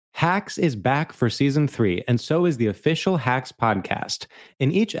Hacks is back for season 3, and so is the official Hacks podcast.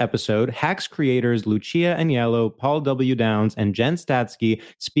 In each episode, Hacks creators Lucia Agnello, Paul W. Downs, and Jen Statsky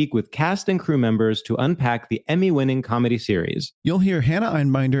speak with cast and crew members to unpack the Emmy-winning comedy series. You'll hear Hannah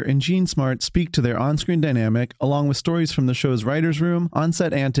Einbinder and Gene Smart speak to their on-screen dynamic, along with stories from the show's writer's room,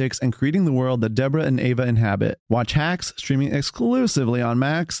 on-set antics, and creating the world that Deborah and Ava inhabit. Watch Hacks, streaming exclusively on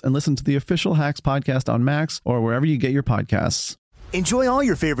Max, and listen to the official Hacks podcast on Max or wherever you get your podcasts. Enjoy all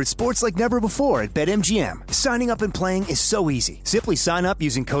your favorite sports like never before at BetMGM. Signing up and playing is so easy. Simply sign up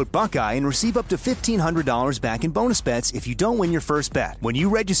using code Buckeye and receive up to $1,500 back in bonus bets if you don't win your first bet. When you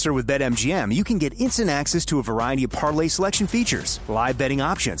register with BetMGM, you can get instant access to a variety of parlay selection features, live betting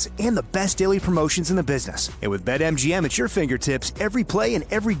options, and the best daily promotions in the business. And with BetMGM at your fingertips, every play and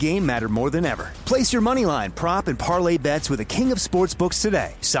every game matter more than ever. Place your moneyline, prop, and parlay bets with the king of sportsbooks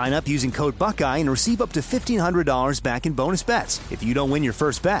today. Sign up using code Buckeye and receive up to $1,500 back in bonus bets if you don't win your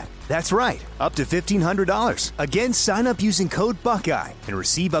first bet. That's right, up to $1,500. Again, sign up using code Buckeye and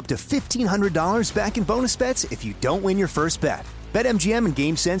receive up to $1,500 back in bonus bets if you don't win your first bet. BetMGM and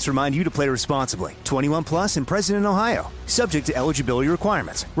GameSense remind you to play responsibly. 21 plus and present in Ohio. Subject to eligibility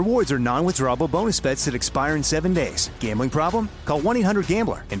requirements. Rewards are non-withdrawable bonus bets that expire in 7 days. Gambling problem? Call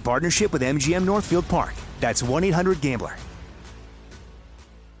 1-800-GAMBLER in partnership with MGM Northfield Park. That's 1-800-GAMBLER.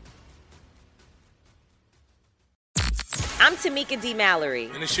 I'm Tamika D. Mallory.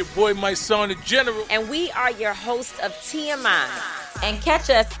 And it's your boy, my son, the General. And we are your hosts of TMI. And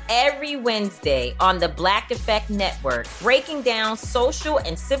catch us every Wednesday on the Black Effect Network, breaking down social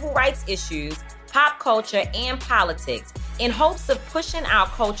and civil rights issues, pop culture, and politics in hopes of pushing our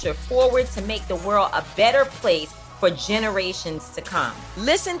culture forward to make the world a better place for generations to come.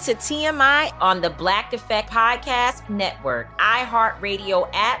 Listen to TMI on the Black Effect Podcast Network, iHeartRadio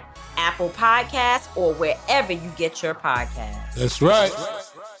app, Apple Podcasts, or wherever you get your podcasts. That's right.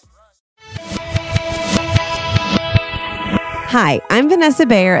 Hi, I'm Vanessa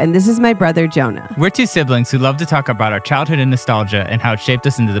Bayer, and this is my brother, Jonah. We're two siblings who love to talk about our childhood and nostalgia and how it shaped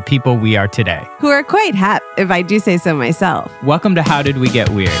us into the people we are today. Who are quite hap, if I do say so myself. Welcome to How Did We Get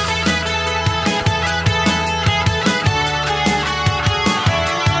Weird?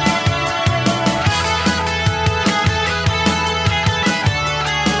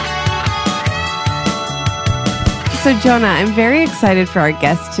 So, Jonah, I'm very excited for our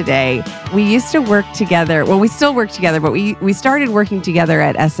guest today. We used to work together. Well, we still work together, but we started working together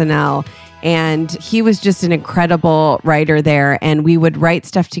at SNL, and he was just an incredible writer there, and we would write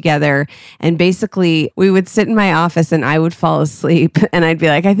stuff together, and basically we would sit in my office and I would fall asleep, and I'd be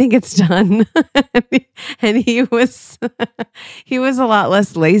like, I think it's done. And he was a lot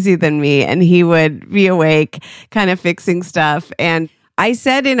less lazy than me, and he would be awake kind of fixing stuff. And I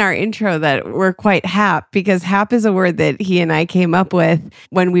said in our intro that we're quite hap, because hap is a word that he and I came up with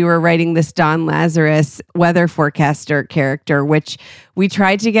when we were writing this Don Lazarus weather forecaster character, which we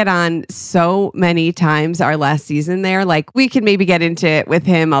tried to get on so many times our last season there. Like, we could maybe get into it with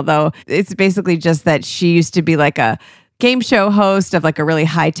him, although it's basically just that she used to be like a game show host of like a really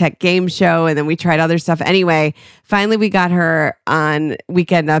high-tech game show, and then we tried other stuff. Anyway, finally we got her on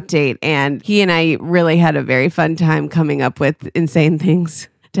Weekend Update, and he and I really had a very fun time coming up with insane things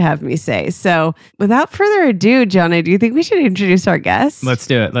to have me say. So without further ado, Jonah, do you think we should introduce our guest? Let's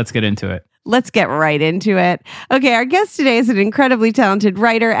do it. Let's get into it. Let's get right into it. Okay, our guest today is an incredibly talented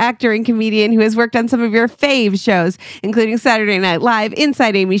writer, actor, and comedian who has worked on some of your fave shows, including Saturday Night Live,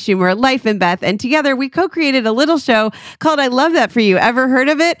 Inside Amy Schumer, Life and Beth, and together we co-created a little show called I Love That For You. Ever heard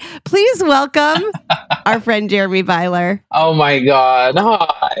of it? Please welcome our friend Jeremy Beiler. Oh my God.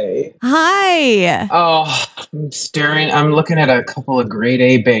 Hi. Hi. Oh, I'm looking at a couple of grade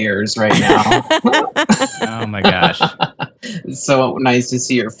A Bayers right now. Oh my gosh. It's so nice to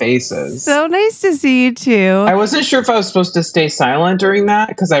see your faces. So nice to see you too. I wasn't sure if I was supposed to stay silent during that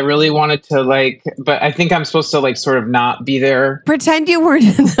because I really wanted to but I think I'm supposed to sort of not be there. Pretend you weren't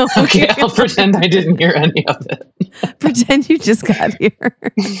in the Okay, I'll pretend I didn't hear any of it. Pretend you just got here.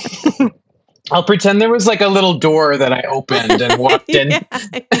 I'll pretend there was a little door that I opened and walked in.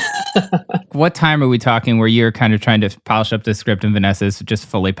 What time are we talking where you're kind of trying to polish up the script and Vanessa's just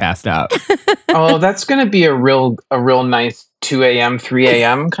fully passed out? Oh, that's going to be a real nice 2 a.m., 3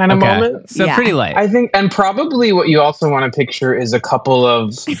 a.m. kind of moment. So pretty late. I think, and probably what you also want to picture is a couple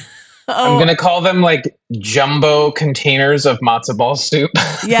of, I'm going to call them jumbo containers of matzo ball soup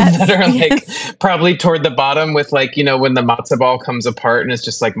Yes, that are like yes. probably toward the bottom with like, you know, when the matzo ball comes apart and it's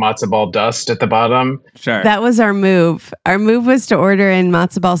just like matzo ball dust at the bottom. Sure. That was our move. Our move was to order in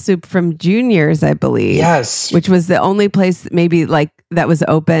matzo ball soup from Junior's, I believe. Yes. Which was the only place maybe like that was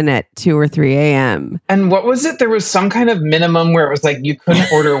open at 2 or 3 a.m. And what was it? There was some kind of minimum where it was like you couldn't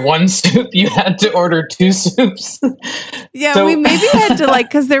order one soup. You had to order 2 soups. Yeah, So- we maybe had to like,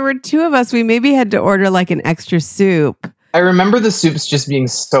 because there were 2 of us, we maybe had to order like an extra soup. I remember the soups just being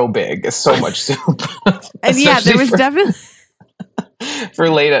so big, so much soup. And yeah, there was definitely for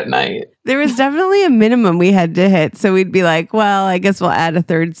late at night. there was definitely a minimum we had to hit. So we'd be like, well, I guess we'll add a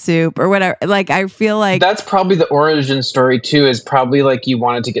 3rd soup or whatever. Like, I feel like That's probably the origin story too, is probably like you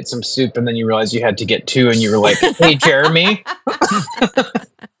wanted to get some soup and then you realized you had to get 2 and you were like, hey, Jeremy.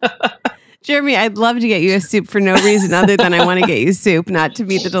 Jeremy, I'd love to get you a soup for no reason other than I want to get you soup, not to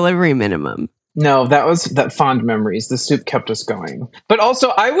meet the delivery minimum. No, that fond memories. The soup kept us going. But also,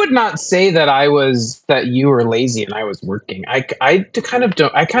 I would not say that you were lazy and I was working. I kind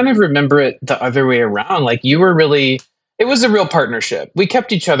of remember it the other way around. Like you were really, it was a real partnership. We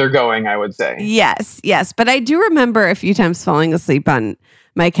kept each other going, I would say. Yes. But I do remember a few times falling asleep on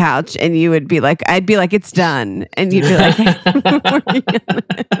my couch and you would be like, I'd be like, it's done. And you'd be like, I'm working on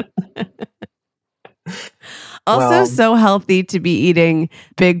it. Also, Well- so healthy to be eating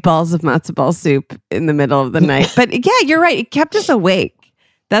big balls of matzo ball soup in the middle of the night. But yeah, you're right. It kept us awake.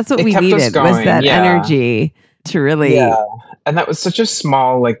 That's what It we kept us needed was going, that yeah. energy to really, Yeah. And that was such a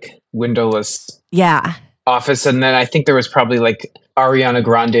small, like, windowless yeah. office. And then I think there was probably like Ariana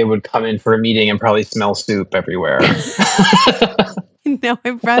Grande would come in for a meeting and probably smell soup everywhere. No,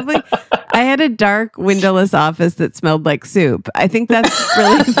 I had a dark windowless office that smelled like soup. I think that's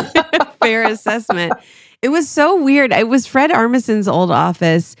really a fair assessment. It was so weird. It was Fred Armisen's old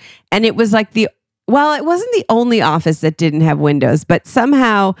office, and it was like it wasn't the only office that didn't have windows, but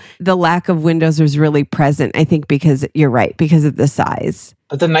somehow the lack of windows was really present, I think, because you're right, because of the size.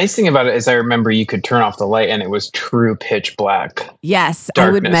 But the nice thing about it is I remember you could turn off the light and it was true pitch black. Yes, Darkness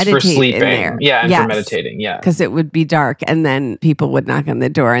I would meditate for sleeping. in there. Yeah, and Yes. for meditating. Yeah. Because it would be dark, and then people would knock on the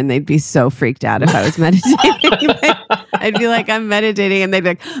door, and they'd be so freaked out if I was meditating. I'd be like, I'm meditating, and they'd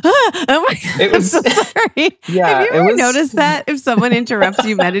be like, oh my God, It was- I'm so sorry. Yeah, Have you it ever was- noticed that if someone interrupts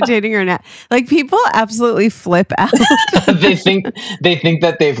you meditating or not? Like, people absolutely flip out. they think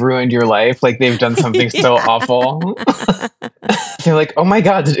that they've ruined your life. Like they've done something so awful. They're like, oh my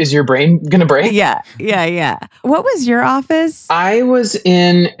God, is your brain gonna break? Yeah. What was your office? I was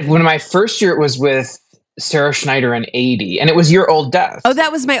when my first year it was with Sarah Schneider and 80, and it was your old desk. Oh,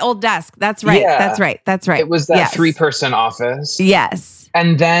 that was my old desk. That's right. Yeah. That's right. It was that Yes. 3-person office. Yes.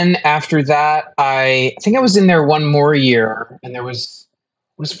 And then after that, I think I was in there one more year, and there was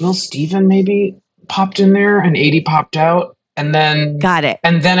Will Steven maybe popped in there, and 80 popped out, and then Got it.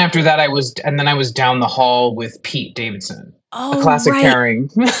 And then after that, I was down the hall with Pete Davidson. Oh, A classic right. pairing.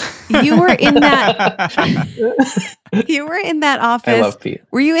 You were in that. You were in that office. I love Pete.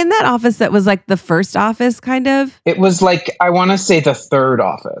 Were you in that office that was like the first office, kind of? It was like, I want to say the third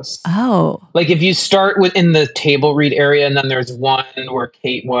office. Oh, Like if you start in the table read area, and then there's one where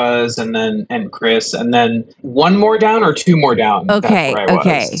Kate was, and Chris, and then one more down or 2 more down. That's okay, where I was.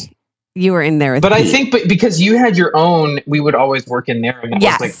 okay. You were in there with But I Pete. think, because you had your own, we would always work in there, and that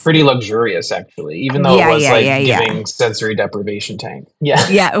Yes. was like pretty luxurious, actually, even though Yeah, it was yeah, giving sensory deprivation tank. Yeah.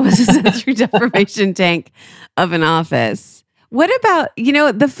 Yeah, it was a sensory deprivation tank of an office. What about,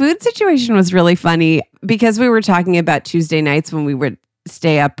 the food situation was really funny because we were talking about Tuesday nights when we would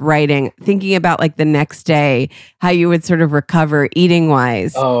stay up writing, thinking about like the next day, how you would sort of recover eating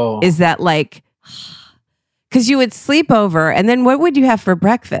wise. Oh. Is that like, because you would sleep over and then what would you have for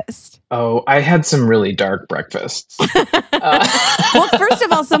breakfast? Oh, I had some really dark breakfasts. Well, first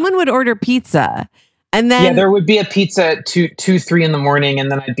of all, someone would order pizza and then. Yeah, there would be a pizza at 2, 3 in the morning,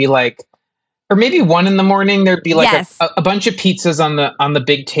 and then I'd be like, or maybe 1 in the morning, there'd be like Yes. a bunch of pizzas on the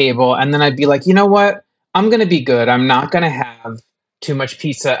big table, and then I'd be like, you know what? I'm gonna be good. I'm not gonna have too much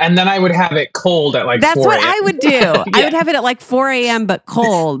pizza, and then I would have it cold at like That's 4 what a.m. I would do. I would have it at like 4 a.m. but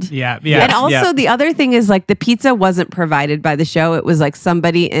cold. Yeah. And also the other thing is like the pizza wasn't provided by the show. It was like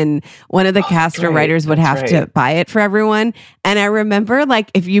somebody in one of the cast or right. writers would have That's to right. buy it for everyone. And I remember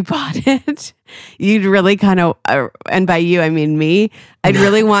like if you bought it, you'd really kind of, and by you, I mean me, I'd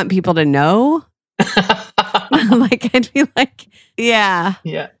really want people to know. Like I'd be like, yeah,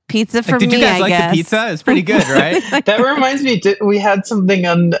 Yeah. pizza for Like, did me, you guys I like guess. the pizza? It's pretty good, right? That reminds me, we had something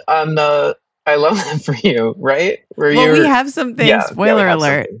on I love that for you, right? Well, we have something, spoiler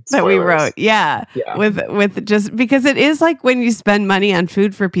alert, that we wrote. Yeah. Yeah. With just because it is like when you spend money on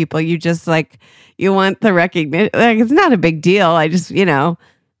food for people, you just like, you want the recognition. Like, it's not a big deal. I just,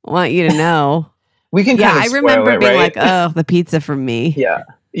 want you to know. We can kind of spoil remember it, being right? like, oh, the pizza from me. Yeah.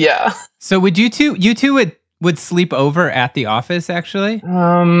 Yeah. So would you two would sleep over at the office, actually?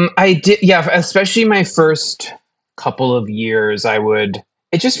 I did. Yeah. Especially my first couple of years,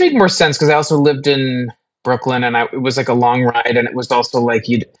 it just made more sense because I also lived in Brooklyn and it was like a long ride. And it was also like,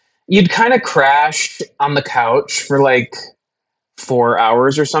 you'd kind of crash on the couch for like 4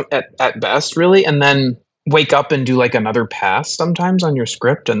 hours or something at best, really. And then wake up and do like another pass sometimes on your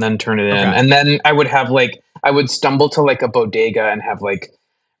script and then turn it in. And then I would stumble to like a bodega and have like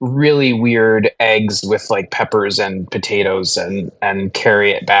really weird eggs with like peppers and potatoes and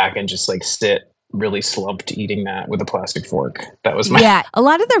carry it back and just like sit really slumped eating that with a plastic fork. That was my... Yeah. A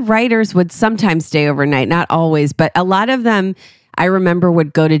lot of the writers would sometimes stay overnight, not always, but a lot of them I remember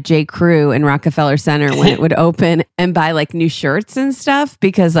would go to J. Crew in Rockefeller Center when it would open and buy like new shirts and stuff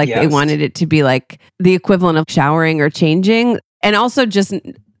because like they wanted it to be like the equivalent of showering or changing. And also just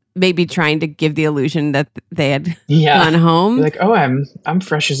maybe trying to give the illusion that they had gone home. You're like, oh, I'm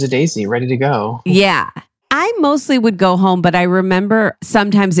fresh as a daisy, ready to go. Yeah. I mostly would go home, but I remember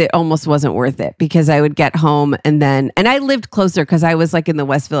sometimes it almost wasn't worth it because I would get home and I lived closer because I was like in the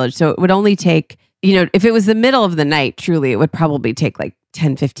West Village. So it would only take, if it was the middle of the night, truly, it would probably take like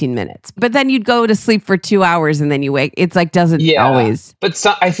 10, 15 minutes. But then you'd go to sleep for 2 hours and then you wake. It's like, doesn't always. But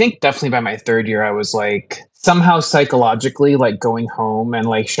I think definitely by my third year, I was like somehow psychologically like going home and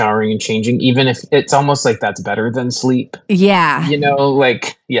like showering and changing, even if it's almost like that's better than sleep. Yeah.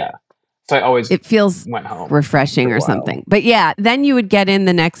 So I always went home refreshing or something. But yeah, then you would get in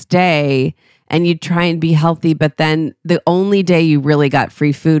the next day and you'd try and be healthy. But then the only day you really got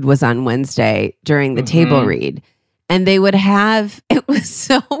free food was on Wednesday during the table read. And they would have, it was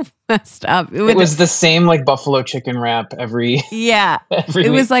so messed up. It was the same like buffalo chicken wrap every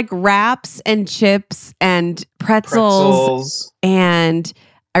it was like wraps and chips and pretzels. And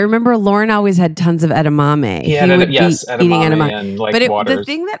I remember Lauren always had tons of edamame. He would be eating edamame and like waters.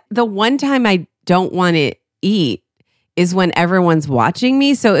 The one time I don't want to eat is when everyone's watching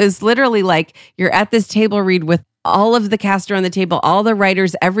me. So it was literally like you're at this table read with all of the cast around the table, all the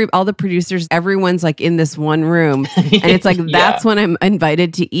writers, all the producers, everyone's like in this one room. And it's like, that's when I'm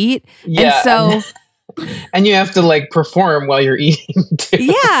invited to eat. Yeah. And so... And you have to like perform while you're eating too.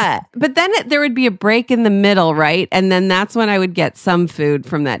 Yeah. But then there would be a break in the middle, right? And then that's when I would get some food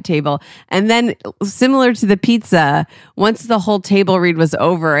from that table. And then similar to the pizza, once the whole table read was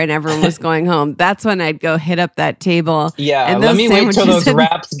over and everyone was going home, that's when I'd go hit up that table. Yeah. And let me wait till those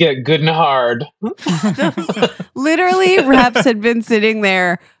wraps get good and hard. Literally, wraps had been sitting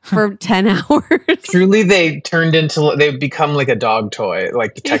there for 10 hours. Truly, they've become like a dog toy,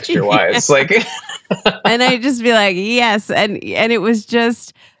 like texture wise. Like... And I'd just be like, yes. And it was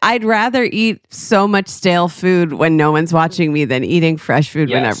just, I'd rather eat so much stale food when no one's watching me than eating fresh food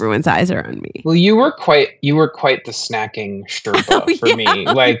when everyone's eyes are on me. Well, you were quite the snacking Sherpa for me.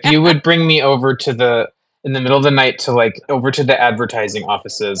 Like you would bring me over in the middle of the night to like over to the advertising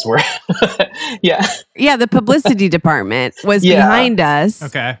offices where, Yeah, the publicity department was behind us.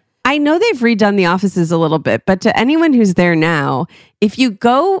 Okay. I know they've redone the offices a little bit, but to anyone who's there now, if you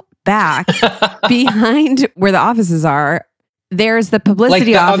go back behind where the offices are, there's the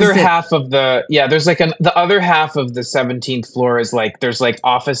publicity office. Other half of there's like the other half of the 17th floor is like there's like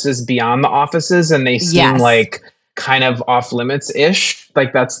offices beyond the offices and they seem like kind of off limits ish.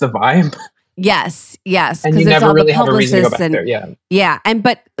 Like that's the vibe. Yes. And you never really have a reason to go back there. Yeah. Yeah.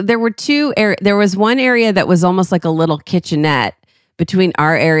 But there were there was one area that was almost like a little kitchenette between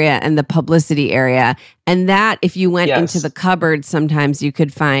our area and the publicity area. And that, if you went into the cupboard, sometimes you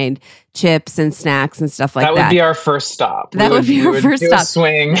could find chips and snacks and stuff like that. That would be our first stop. That would be our first stop.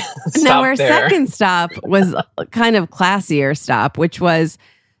 Swing. Now, our second stop was kind of classier stop, which was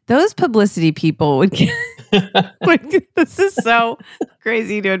those publicity people would get... This is so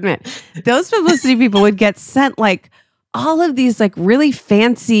crazy to admit. Those publicity people would get sent like all of these like really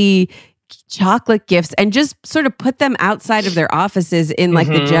fancy chocolate gifts and just sort of put them outside of their offices in like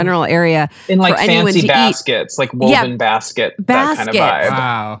the general area in like for anyone fancy to baskets, like woven baskets, that kind of vibe.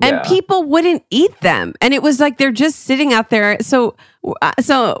 Wow. And people wouldn't eat them. And it was like they're just sitting out there. So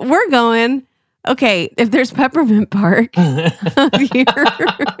we're going, okay, if there's Peppermint Bark here,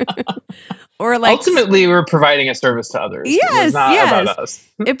 or like ultimately we're providing a service to others. Yes, it was not about us.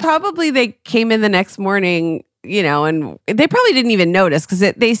 It probably they came in the next morning and they probably didn't even notice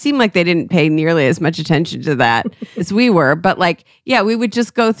because they seemed like they didn't pay nearly as much attention to that as we were. But like, yeah, we would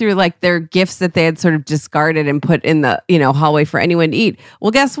just go through like their gifts that they had sort of discarded and put in the, hallway for anyone to eat.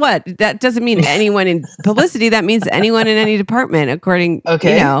 Well, guess what? That doesn't mean anyone in publicity. That means anyone in any department, according,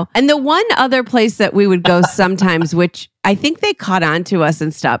 And the one other place that we would go sometimes, which I think they caught on to us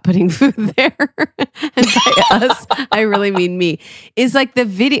and stopped putting food there. And by us, I really mean me. Is like the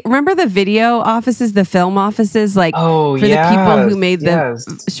video. Remember the video offices, the film offices, like for the people who made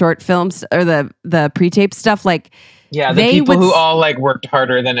the short films or the pre-tape stuff. Like, yeah, the people who all like worked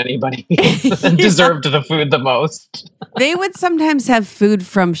harder than anybody and deserved the food the most. They would sometimes have food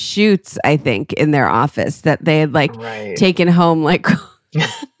from shoots, I think, in their office that they had like taken home, like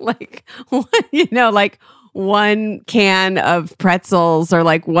one can of pretzels or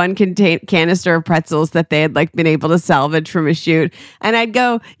like one canister of pretzels that they had like been able to salvage from a shoot. And I'd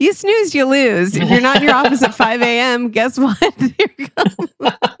go, you snooze, you lose. If you're not in your office at 5 a.m., guess what?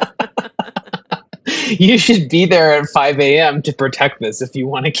 You should be there at 5 a.m. to protect this if you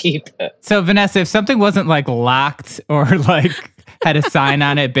want to keep it. So Vanessa, if something wasn't like locked or like had a sign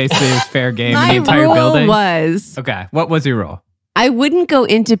on it, basically it was fair game in the entire building. Was okay. What was your rule? I wouldn't go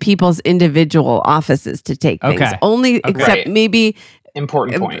into people's individual offices to take things. Except maybe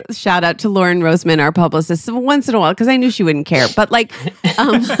important point. Shout out to Lauren Roseman, our publicist, once in a while because I knew she wouldn't care. But like, no,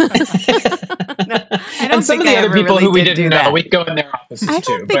 I don't and some think of the I other people really who we didn't know, we'd go in their offices too. I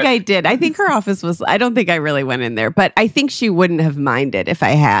don't think I did. I think her office was. I don't think I really went in there, but I think she wouldn't have minded if I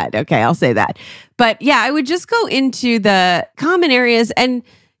had. Okay, I'll say that. But yeah, I would just go into the common areas, and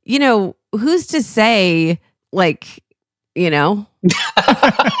who's to say like. That's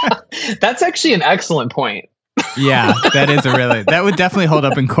actually an excellent point. Yeah, that would definitely hold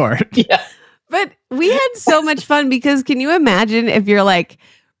up in court. Yeah. But we had so much fun because can you imagine if you're like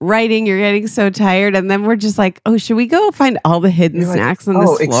writing, you're getting so tired, and then we're just like, oh, should we go find all the hidden snacks on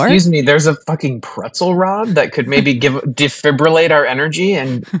this floor? Excuse me, there's a fucking pretzel rod that could maybe defibrillate our energy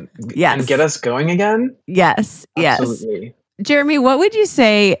and get us going again? Yes. Absolutely. Yes. Jeremy, what would you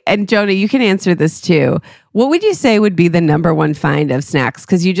say, and Jonah, you can answer this too. What would you say would be the number one find of snacks?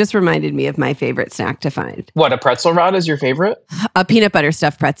 Because you just reminded me of my favorite snack to find. What, a pretzel rod is your favorite? A peanut butter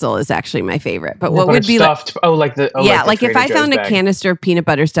stuffed pretzel is actually my favorite. But what would be stuffed? Like if I found a canister of peanut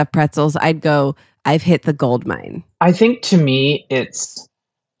butter stuffed pretzels, I'd go, I've hit the gold mine. I think to me it's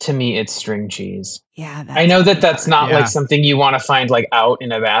string cheese. Yeah, I know that's not like something you want to find like out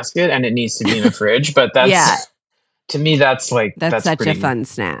in a basket and it needs to be in the fridge, but that's to me, that's such a fun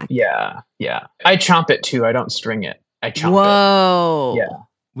snack. Yeah, yeah. I chomp it too. I don't string it. I chomp it. Whoa. Yeah.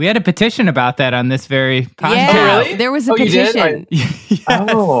 We had a petition about that on this very podcast. Yeah, oh, really? There was a petition. Yes.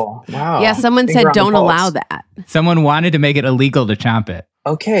 Oh, wow. Yeah, someone said don't allow that. Someone wanted to make it illegal to chomp it.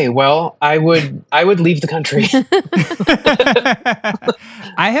 Okay, well, I would leave the country.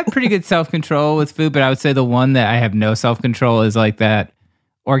 I have pretty good self-control with food, but I would say the one that I have no self-control is like that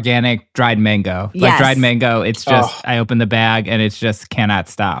organic dried mango. Yes. Like dried mango, it's just I open the bag and it's just cannot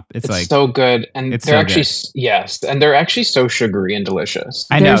stop. It's like so good, and it's they're so actually good. And they're actually so sugary and delicious.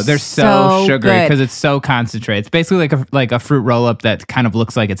 I know they're so sugary good. because it's so concentrated. It's basically like a fruit roll up that kind of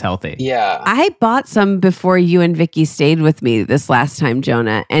looks like it's healthy. Yeah, I bought some before you and Vicky stayed with me this last time,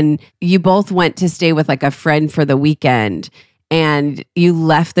 Jonah, and you both went to stay with like a friend for the weekend. And you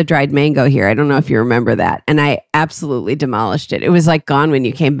left the dried mango here. I don't know if you remember that. And I absolutely demolished it. It was like gone when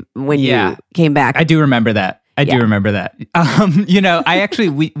you came back. I do remember that. I do remember that.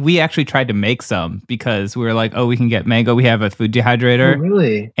 We actually tried to make some because we were like, oh, we can get mango. We have a food dehydrator. Oh,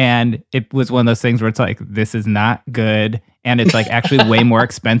 really? And it was one of those things where it's like, this is not good. And it's like actually way more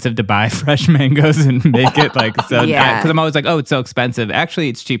expensive to buy fresh mangoes and make it like so. Yeah. Because I'm always like, oh, it's so expensive. Actually,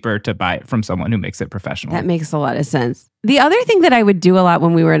 it's cheaper to buy it from someone who makes it professional. That makes a lot of sense. The other thing that I would do a lot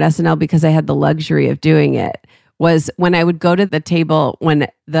when we were at SNL, because I had the luxury of doing it, was when I would go to the table when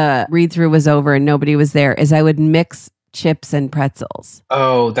the read-through was over and nobody was there, is I would mix chips and pretzels.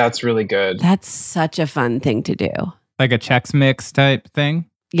 Oh, that's really good. That's such a fun thing to do. Like a Chex Mix type thing?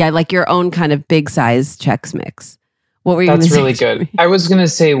 Yeah, like your own kind of big size Chex Mix. What were you going to say? That's really good. I was going to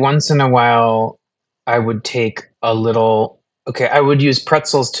say once in a while, I would take a little... Okay, I would use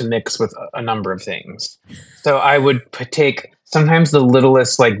pretzels to mix with a number of things. So I would take sometimes the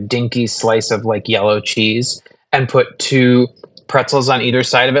littlest like dinky slice of like yellow cheese and put 2 pretzels on either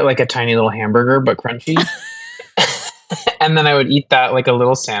side of it, like a tiny little hamburger, but crunchy. And then I would eat that like a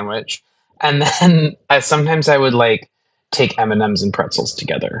little sandwich. And then sometimes I would like take M&Ms and pretzels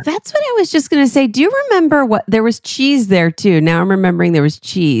together. That's what I was just going to say. Do you remember what there was cheese there too? Now I'm remembering there was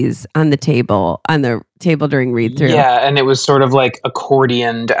cheese on the table during read through. Yeah, and it was sort of like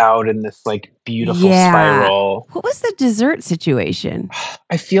accordioned out in this like beautiful spiral. What was the dessert situation?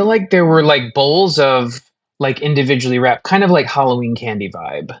 I feel like there were like bowls of like individually wrapped, kind of like Halloween candy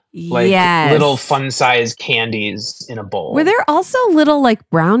vibe. Like little fun sized candies in a bowl. Were there also little like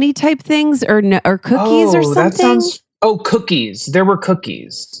brownie type things or cookies or something? Cookies. There were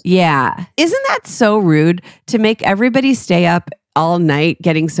cookies. Yeah. Isn't that so rude to make everybody stay up all night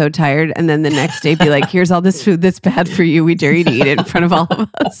getting so tired and then the next day be like, here's all this food that's bad for you. We dare you to eat it in front of all of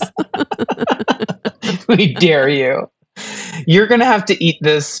us. We dare you. You're going to have to eat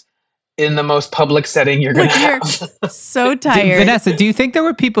this in the most public setting you're going to have. So tired. Vanessa, do you think there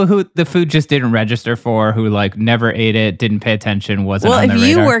were people who the food just didn't register for, who like never ate it, didn't pay attention, wasn't on their radar? Well,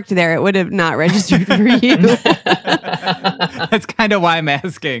 if you worked there, it would have not registered for you. That's kind of why I'm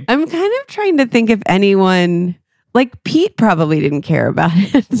asking. I'm kind of trying to think if anyone, like Pete probably didn't care about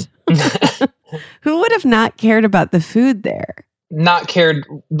it. Who would have not cared about the food there? Not cared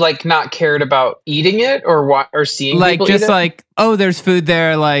about eating it or seeing like people just eat it? like, oh, there's food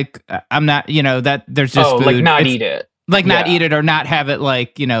there, like I'm not, that there's just food. Like not eat it. Like not eat it or not have it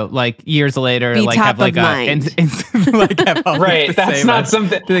like, like years later, be like top have like of a mind. like have all right. That's not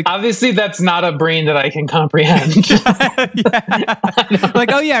something. Like, obviously, that's not a brain that I can comprehend.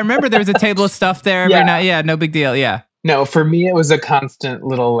 Like, oh yeah, I remember there was a table of stuff there every night. Yeah, no big deal. Yeah. No, for me it was a constant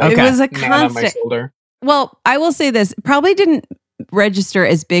little like, it was a man on my constant. shoulder. Well, I will say this, probably didn't register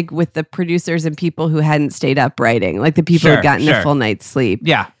as big with the producers and people who hadn't stayed up writing, like the people who'd gotten a full night's sleep.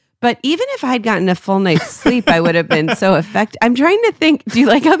 Yeah. But even if I'd gotten a full night's sleep, I would have been so effective. I'm trying to think. Do you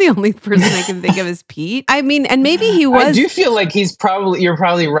like how the only person I can think of is Pete? I mean, and maybe he was. I do feel like you're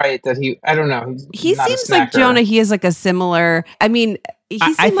probably right that I don't know. He seems like Jonah. He is like a similar, I mean, he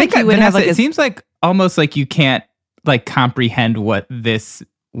seemed I think like he would Vanessa, have like it seems like almost like you can't like comprehend what this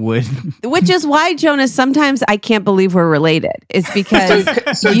would. Which is why, Jonah, sometimes I can't believe we're related. It's because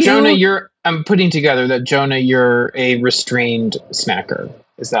so Jonah, I'm putting together that Jonah, you're a restrained snacker.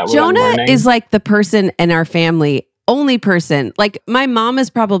 Is that what Jonah I'm learning? is like the person in our family, only person. Like my mom is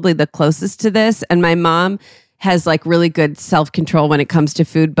probably the closest to this, and my mom has like really good self-control when it comes to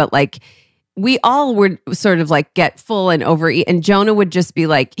food, but like we all would sort of like get full and overeat, and Jonah would just be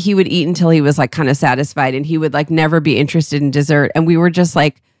like, he would eat until he was like kind of satisfied, and he would like never be interested in dessert. And we were just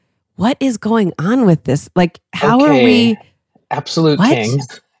like, what is going on with this? Like, how are we? Absolute king.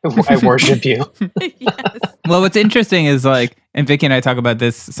 I worship you. Yes. Well, what's interesting is like, and Vicky and I talk about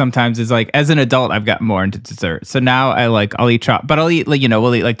this sometimes, is like, as an adult, I've gotten more into dessert. So now I'll eat but I'll eat like,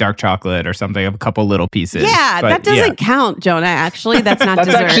 we'll eat like dark chocolate or something, a couple little pieces. Yeah, that doesn't count, Jonah. Actually, that's not that's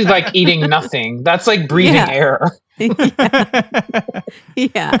dessert. Actually like eating nothing. That's like breathing air.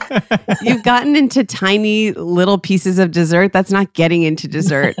 Yeah. You've gotten into tiny little pieces of dessert. That's not getting into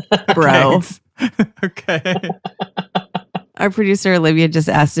dessert, bro. Okay. Our producer Olivia just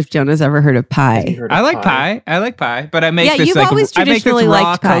asked if Jonah's ever heard of pie. I like pie, but I make this you've like always I make this traditionally raw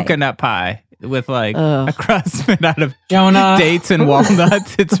liked pie. coconut pie with like a crust made out of Jonah. dates and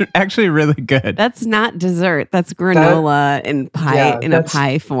walnuts. It's actually really good. That's not dessert. That's granola in pie in a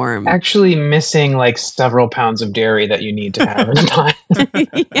pie form. Actually missing like several pounds of dairy that you need to have in pie.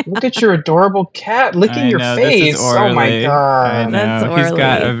 Look at your adorable cat licking your face. Oh my god. I know. That's He's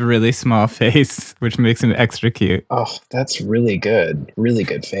got a really small face, which makes him extra cute. Oh, that's really good. Really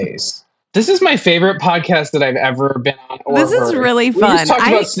good face. This is my favorite podcast that I've ever been on. This is really fun. We just talked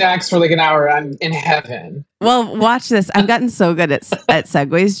about snacks for like an hour. I'm in heaven. Well, watch this. I've gotten so good at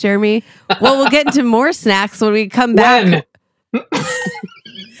segues, Jeremy. Well, we'll get into more snacks when we come back.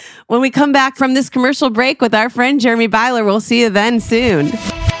 When we come back from this commercial break with our friend Jeremy Beiler. We'll see you then soon.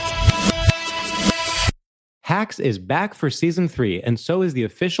 Hacks is back for season 3, and so is the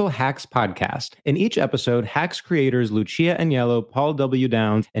official Hacks podcast. In each episode, Hacks creators Lucia Agnello, Paul W.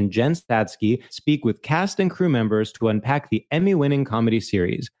 Downs, and Jen Statsky speak with cast and crew members to unpack the Emmy-winning comedy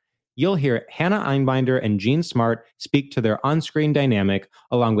series. You'll hear Hannah Einbinder and Jean Smart speak to their on-screen dynamic,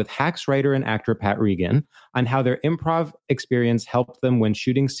 along with Hacks writer and actor Pat Regan, on how their improv experience helped them when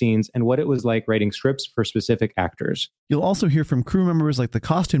shooting scenes and what it was like writing scripts for specific actors. You'll also hear from crew members like the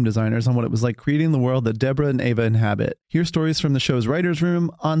costume designers on what it was like creating the world that Deborah and Ava inhabit. Hear stories from the show's writer's room,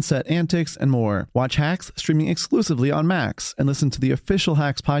 on-set antics, and more. Watch Hacks streaming exclusively on Max, and listen to the official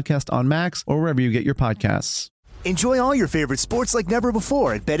Hacks podcast on Max or wherever you get your podcasts. Enjoy all your favorite sports like never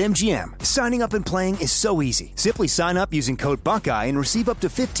before at BetMGM. Signing up and playing is so easy. Simply sign up using code Buckeye and receive up to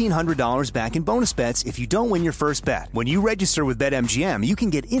 $1,500 back in bonus bets if you don't win your first bet. When you register with BetMGM, you can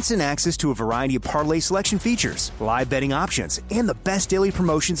get instant access to a variety of parlay selection features, live betting options, and the best daily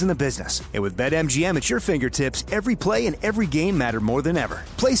promotions in the business. And with BetMGM at your fingertips, every play and every game matter more than ever.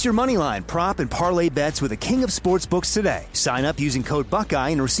 Place your moneyline, prop, and parlay bets with the king of sportsbooks today. Sign up using code Buckeye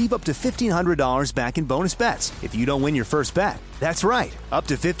and receive up to $1,500 back in bonus bets if you don't win your first bet. That's right, up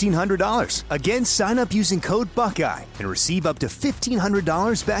to $1,500. Again, sign up using code Buckeye and receive up to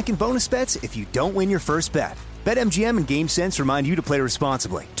 $1,500 back in bonus bets if you don't win your first bet. BetMGM and GameSense remind you to play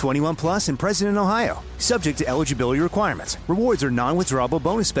responsibly. 21 plus and present in Ohio. Subject to eligibility requirements. Rewards are non-withdrawable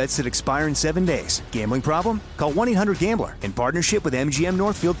bonus bets that expire in 7 days. Gambling problem? Call 1-800-GAMBLER in partnership with MGM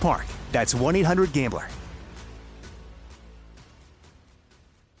Northfield Park. That's 1-800-GAMBLER.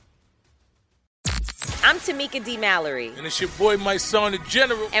 I'm Tamika D. Mallory. And it's your boy, my son, the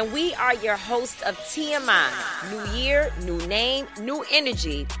General. And we are your hosts of TMI. New year, new name, new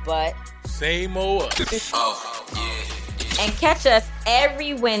energy, but Same old us. And catch us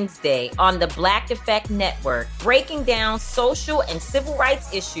every Wednesday on the Black Effect Network, breaking down social and civil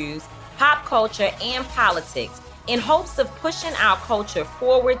rights issues, pop culture, and politics in hopes of pushing our culture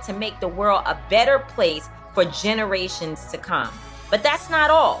forward to make the world a better place for generations to come. But that's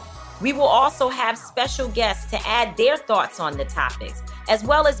not all. We will also have special guests to add their thoughts on the topics, as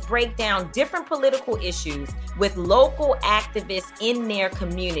well as break down different political issues with local activists in their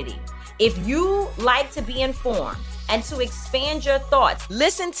community. If you like to be informed and to expand your thoughts,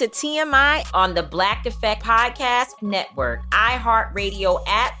 listen to TMI on the Black Effect Podcast Network, iHeartRadio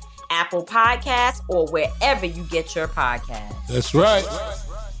app, Apple Podcasts, or wherever you get your podcasts. That's right.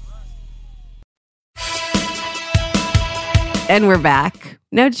 And we're back.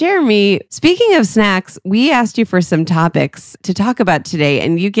 Now, Jeremy, speaking of snacks, we asked you for some topics to talk about today,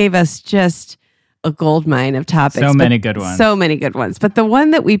 and you gave us just a goldmine of topics. So many good ones. So many good ones. But the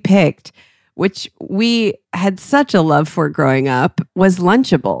one that we picked, which we had such a love for growing up, was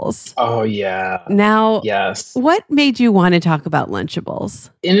Lunchables. Oh, yeah. Now, yes. What made you want to talk about Lunchables?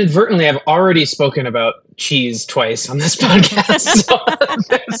 Inadvertently, I've already spoken about cheese twice on this podcast.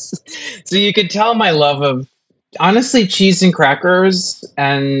 So you could tell my love of, honestly, cheese and crackers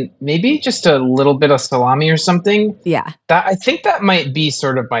and maybe just a little bit of salami or something. Yeah. That I think that might be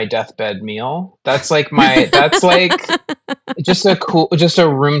sort of my deathbed meal. That's like just a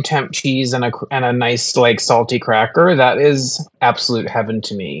room temp cheese and a nice like salty cracker. That is absolute heaven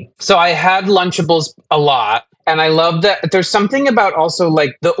to me. So I had Lunchables a lot. And I love that there's something about also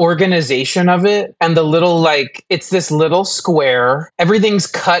like the organization of it and the little like, it's this little square. Everything's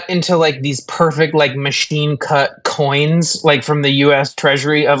cut into like these perfect like machine cut coins, like from the US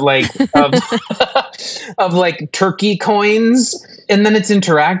Treasury of like, of like turkey coins. And then it's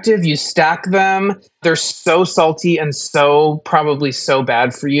interactive. You stack them. They're so salty and so probably so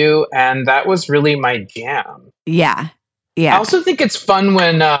bad for you. And that was really my jam. Yeah. Yeah. I also think it's fun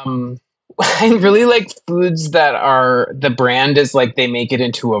when, I really like foods that are, the brand is like they make it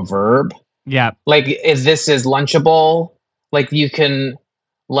into a verb. Yeah. Like if this is Lunchable, like you can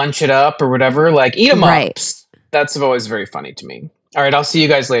lunch it up or whatever, like eat them up. That's always very funny to me. All right, I'll see you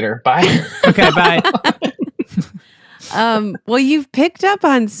guys later. Bye. Okay, bye. Well, you've picked up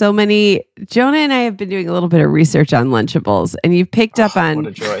on so many. Jonah and I have been doing a little bit of research on Lunchables, and you've picked up on what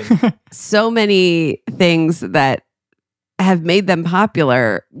a joy. So many things that have made them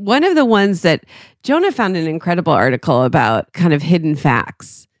popular. One of the ones that Jonah found an incredible article about kind of hidden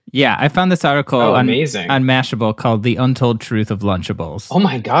facts. Yeah, I found this article on amazing. On Mashable called The Untold Truth of Lunchables. Oh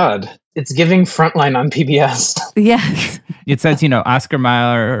my God. It's giving Frontline on PBS. Yes. It says, Oscar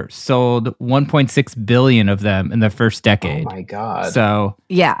Mayer sold 1.6 billion of them in the first decade. Oh my God. So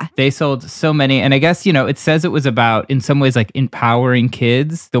yeah, they sold so many. And I guess, it says it was about, in some ways, like empowering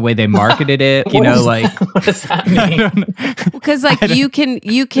kids, the way they marketed it, what does that mean? Because like you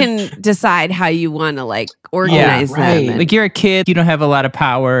can decide how you want to like organize them. And like you're a kid, you don't have a lot of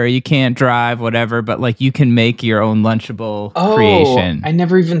power, you can't drive, whatever, but like you can make your own Lunchable creation. I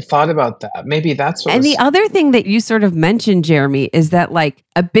never even thought about that. Maybe that's what. And the other thing that you sort of mentioned, Jeremy, is that like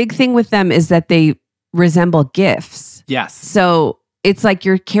a big thing with them is that they resemble gifts. Yes. So it's like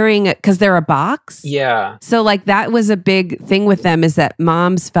you're carrying it because they're a box. Yeah. So like that was a big thing with them, is that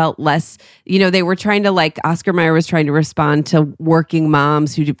moms felt less, they were trying to, like, Oscar Mayer was trying to respond to working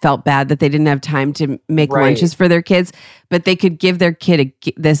moms who felt bad that they didn't have time to make lunches for their kids, but they could give their kid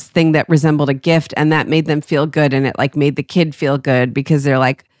this thing that resembled a gift, and that made them feel good. And it like made the kid feel good because they're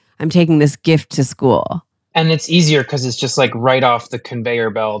like, I'm taking this gift to school. And it's easier because it's just like right off the conveyor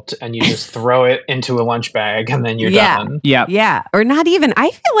belt and you just throw it into a lunch bag and then you're done. Yeah. Yeah. Or not even. I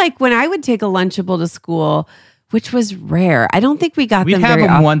feel like when I would take a Lunchable to school, which was rare, I don't think we got We'd them have very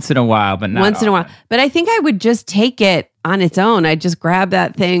them often. once in a while, but not Once in a while. But I think I would just take it on its own. I'd just grab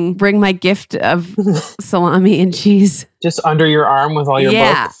that thing, bring my gift of salami and cheese. Just under your arm with all your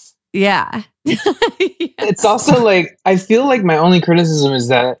books. Yeah. It's also like, I feel like my only criticism is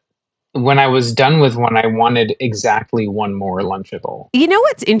that when I was done with one, I wanted exactly one more Lunchable. You know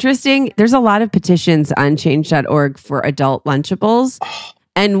what's interesting? There's a lot of petitions on change.org for adult Lunchables.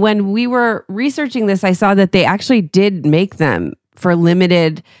 And when we were researching this, I saw that they actually did make them for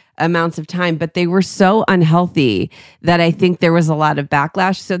limited amounts of time, but they were so unhealthy that I think there was a lot of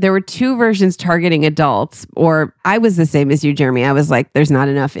backlash. So there were two versions targeting adults, or I was the same as you, Jeremy. I was like, there's not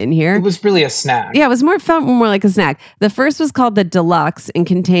enough in here. It was really a snack. Yeah, felt more like a snack. The first was called the Deluxe and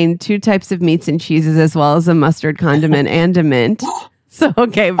contained 2 types of meats and cheeses, as well as a mustard condiment and a mint. So,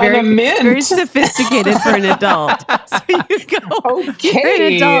 okay, very sophisticated for an adult. So you go, you're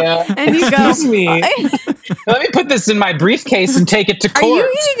an adult, and you go, excuse me, let me put this in my briefcase and take it to court. Are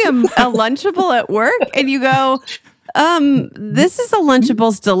you eating a Lunchable at work? And you go, this is a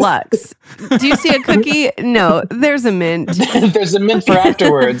Lunchables Deluxe. Do you see a cookie? No, there's a mint. There's a mint for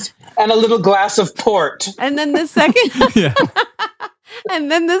afterwards. And a little glass of port. And then the second...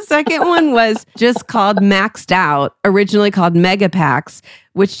 And then the second one was just called Maxed Out, originally called Mega Packs,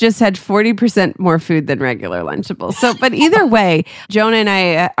 which just had 40% more food than regular Lunchables. So, but either way, Jonah and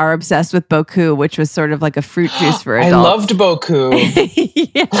I are obsessed with Boku, which was sort of like a fruit juice for adults. I loved Boku.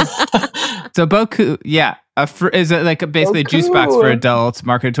 So Boku, is it like basically a juice box for adults,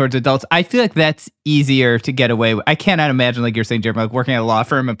 marketed towards adults? I feel like that's easier to get away with. I cannot imagine, like you're saying, Jeremy, like working at a law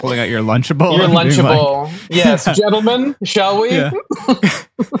firm and pulling out your Lunchable. Your Lunchable. Yes, gentlemen, shall we? Yeah.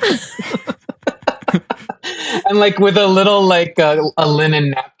 And like with a little like a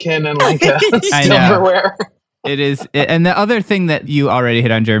linen napkin and like a silverware. It is. And the other thing that you already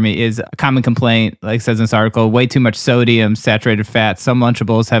hit on, Jeremy, is a common complaint, like it says in this article, way too much sodium, saturated fat. Some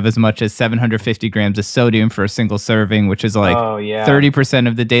Lunchables have as much as 750 grams of sodium for a single serving, which is like 30%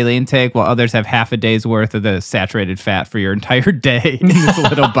 of the daily intake, while others have half a day's worth of the saturated fat for your entire day in this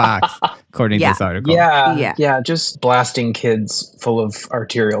little box, according to this article. Yeah, just blasting kids full of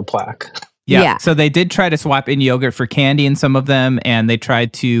arterial plaque. Yeah. So they did try to swap in yogurt for candy in some of them, and they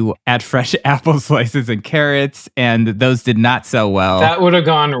tried to add fresh apple slices and carrots, and those did not sell well. That would have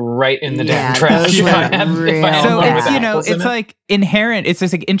gone right in the damn trash. So it's, it's like inherent. It's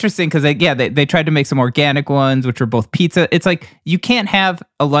just like interesting because they tried to make some organic ones, which were both pizza. It's like you can't have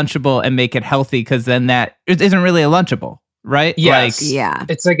a Lunchable and make it healthy because then that it isn't really a Lunchable. Right? Yes.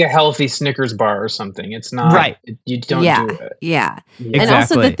 It's like a healthy Snickers bar or something. It's not. Right. You don't do it. Yeah. Exactly. And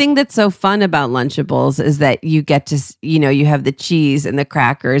also the thing that's so fun about Lunchables is that you get to, you have the cheese and the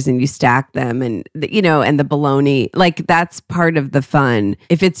crackers and you stack them and, and the bologna. Like that's part of the fun.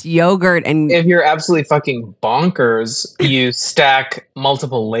 If it's yogurt and... If you're absolutely fucking bonkers, you stack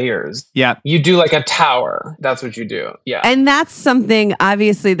multiple layers. Yeah. You do like a tower. That's what you do. Yeah. And that's something,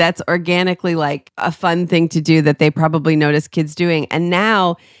 obviously, that's organically like a fun thing to do that they probably notice kids doing. And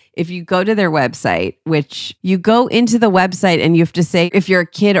now if you go to their website, which you go into the website and you have to say if you're a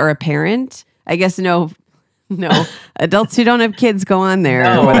kid or a parent, I guess no adults who don't have kids go on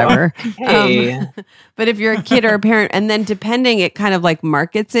there or whatever. Hey. But if you're a kid or a parent, and then depending, it kind of like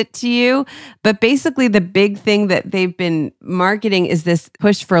markets it to you. But basically the big thing that they've been marketing is this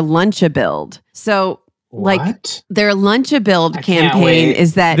push for Lunchabuild. So like their Lunchabuild campaign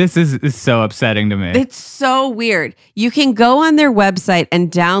is that this is so upsetting to me. It's so weird. You can go on their website and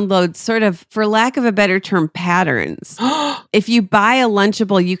download sort of, for lack of a better term, patterns. If you buy a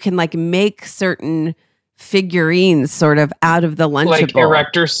Lunchable, you can like make certain figurines sort of out of the Lunchable. Like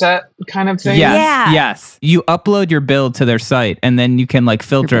erector set kind of thing? Yes. You upload your build to their site and then you can like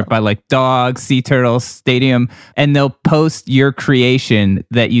filter it by like dogs, sea turtles, stadium, and they'll post your creation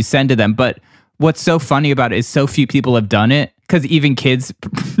that you send to them. But what's so funny about it is so few people have done it because even kids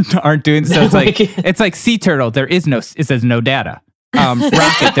aren't doing so. It's like sea turtle. It says no data.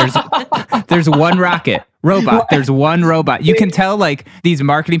 Rocket. There's one rocket. Robot. There's one robot. You can tell like these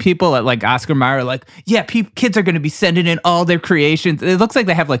marketing people at like Oscar Mayer are like, kids are going to be sending in all their creations. It looks like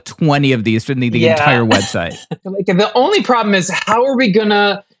they have like 20 of these from the entire website. Like the only problem is how are we going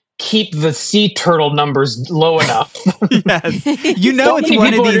to keep the sea turtle numbers low enough? Yes. So it's many one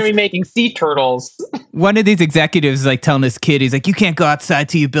people of these... are going to be making sea turtles. One of these executives is like telling this kid, he's like, you can't go outside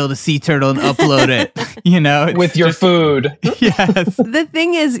till you build a sea turtle and upload it, with your food. Yes. The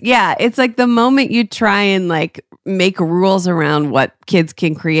thing is, it's like the moment you try and like make rules around what kids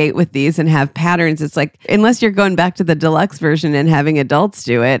can create with these and have patterns. It's like, unless you're going back to the deluxe version and having adults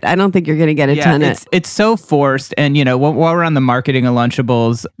do it, I don't think you're going to get a ton of... It's so forced. And, while we're on the marketing of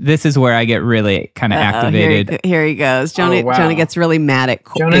Lunchables, this is where I get really kind of activated. Here he goes. Jonah gets really mad at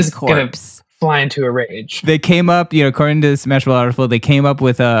Jonah's Big Corpse. Fly into a rage. They came up, according to this Smashable article, they came up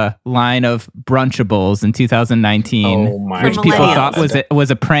with a line of Brunchables in 2019, which people thought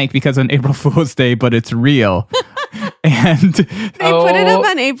was a prank because on April Fool's Day, but it's real. And they put it up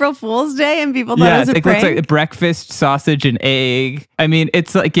on April Fool's Day, and people thought it was a prank. Looks like breakfast sausage and egg. I mean,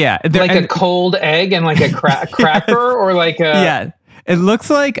 it's like a cold egg and like a cracker, or like a It looks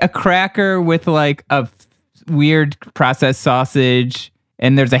like a cracker with like a weird processed sausage.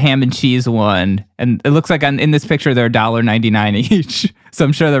 And there's a ham and cheese one. And it looks like in this picture, they're $1.99 each. So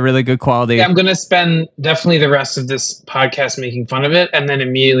I'm sure they're really good quality. Yeah, I'm going to spend definitely the rest of this podcast making fun of it and then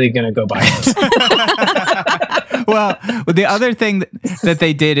immediately going to go buy it. Well, the other thing that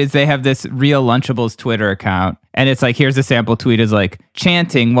they did is they have this Real Lunchables Twitter account. And it's like, here's a sample tweet is like,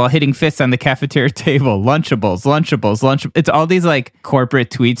 chanting while hitting fists on the cafeteria table, Lunchables, Lunchables, Lunchables. It's all these like corporate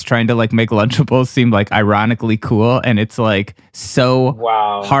tweets trying to like make Lunchables seem like ironically cool. And it's like so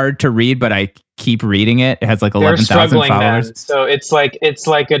hard to read, but I keep reading it. It has like 11,000 followers. Then. So it's like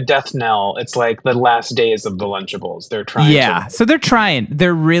a death knell. It's like the last days of the Lunchables. They're trying so they're trying.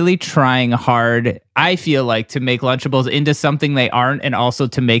 They're really trying hard, I feel like, to make Lunchables into something they aren't, and also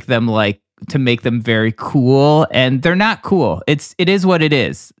to make them very cool, and they're not cool. It is what it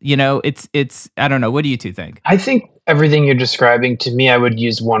is. It's I don't know. What do you two think? I think everything you're describing, to me, I would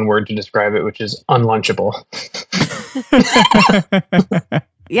use one word to describe it, which is unlunchable.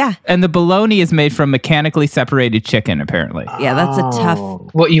 Yeah. And the bologna is made from mechanically separated chicken, apparently. Yeah, that's a tough...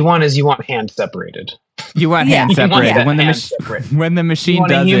 What you want hand separated. You want hand separated. When the machine does it. You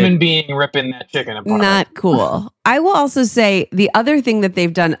want a human being ripping that chicken apart. Not cool. I will also say the other thing that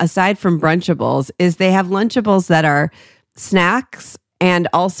they've done, aside from Brunchables, is they have Lunchables that are snacks and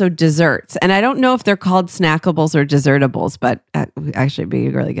also desserts. And I don't know if they're called snackables or dessertables, but actually it'd be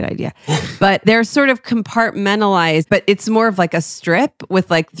a really good idea. But they're sort of compartmentalized, but it's more of like a strip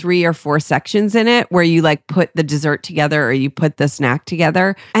with like 3 or 4 sections in it where you like put the dessert together or you put the snack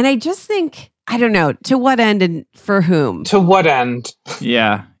together. And I just think, I don't know, to what end and for whom? To what end?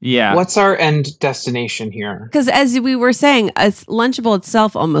 Yeah. What's our end destination here? Because as we were saying, a Lunchable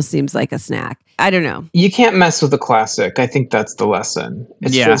itself almost seems like a snack. I don't know. You can't mess with a classic. I think that's the lesson.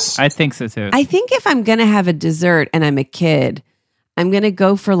 I think so too. I think if I'm going to have a dessert and I'm a kid, I'm going to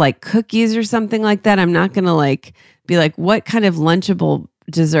go for like cookies or something like that. I'm not going to like be like, what kind of Lunchable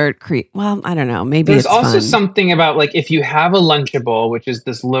dessert well, I don't know. Maybe there's it's also fun. Something about like if you have a Lunchable, which is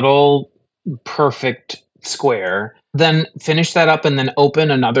this little perfect square, then finish that up and then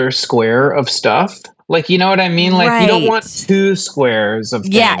open another square of stuff. Like, you know what I mean? Like, you don't want 2 squares of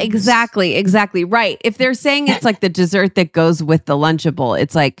things. Yeah, exactly. Right. If they're saying it's like the dessert that goes with the Lunchable,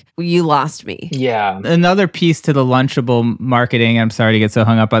 it's like, you lost me. Yeah. Another piece to the Lunchable marketing, I'm sorry to get so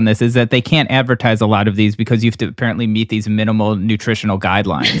hung up on this, is that they can't advertise a lot of these because you have to apparently meet these minimal nutritional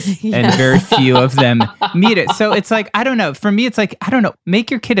guidelines. Yes. And very few of them meet it. So it's like, I don't know. For me, it's like, I don't know.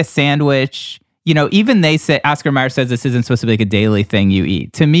 Make your kid a sandwich. Even they say, Oscar Mayer says this isn't supposed to be like a daily thing you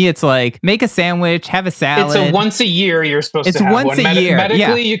eat. To me, it's like, make a sandwich, have a salad. It's a once a year you're supposed to have one. It's once a year.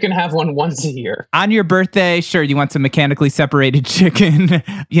 Medically, you can have one once a year. On your birthday, sure, you want some mechanically separated chicken,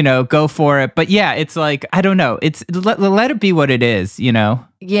 go for it. But yeah, it's like, I don't know. It's let it be what it is,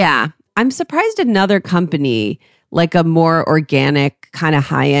 Yeah. I'm surprised another company, like a more organic kind of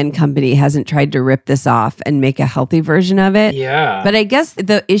high-end company, hasn't tried to rip this off and make a healthy version of it. Yeah. But I guess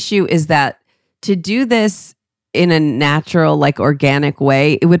the issue is that to do this in a natural, like organic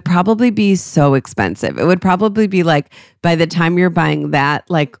way, it would probably be so expensive. It would probably be like, by the time you're buying that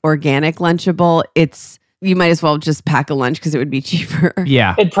like organic Lunchable, you might as well just pack a lunch because it would be cheaper.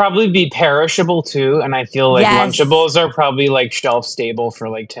 Yeah. It'd probably be perishable too. And I feel like Lunchables are probably like shelf stable for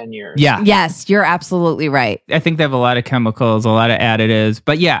like 10 years. Yeah. Yes, you're absolutely right. I think they have a lot of chemicals, a lot of additives.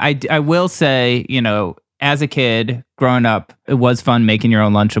 But yeah, I will say, as a kid growing up, it was fun making your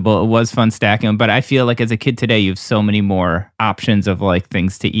own Lunchable. It was fun stacking them. But I feel like as a kid today, you have so many more options of like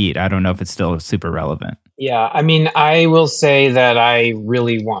things to eat. I don't know if it's still super relevant. Yeah. I mean, I will say that I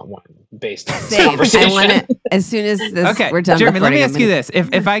really want one based on this conversation. I want it as soon as we're done. Jeremy, let me ask you this.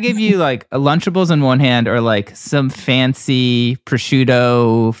 If I give you like a Lunchables in one hand or like some fancy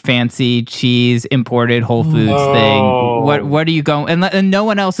prosciutto, fancy cheese, imported Whole Foods thing, what are you going, and no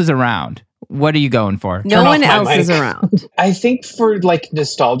one else is around. What are you going for? No Turn one off my else mic. is around. I think for like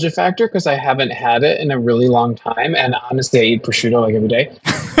nostalgia factor, because I haven't had it in a really long time, and honestly, I eat prosciutto like every day.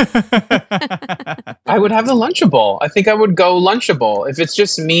 I would have the Lunchable. I think I would go Lunchable if it's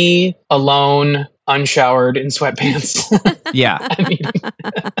just me alone, unshowered in sweatpants. Yeah. I mean,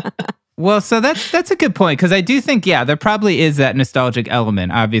 Well, so that's a good point, because I do think, yeah, there probably is that nostalgic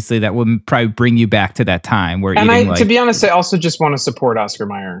element, obviously, that would probably bring you back to that time where and to be honest, I also just want to support Oscar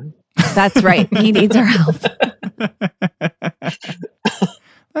Mayer. That's right. He needs our help.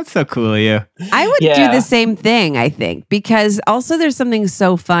 That's so cool of you. I would do the same thing, I think, because also there's something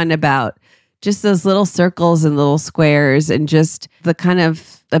so fun about just those little circles and little squares, and just the kind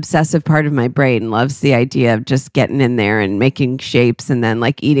of obsessive part of my brain loves the idea of just getting in there and making shapes and then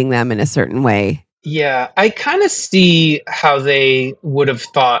like eating them in a certain way. Yeah, I kind of see how they would have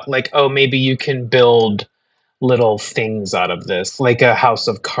thought, like, oh, maybe you can build little things out of this, like a house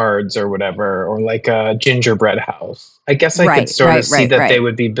of cards or whatever, or like a gingerbread house. I guess I could sort of see that they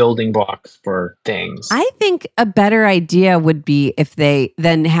would be building blocks for things. I think a better idea would be if they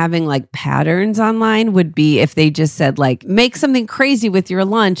then having like patterns online would be if they just said like, make something crazy with your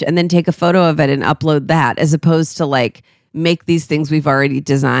lunch and then take a photo of it and upload that, as opposed to like, make these things we've already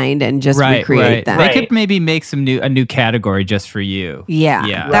designed and just recreate them. They could maybe make a new category just for you.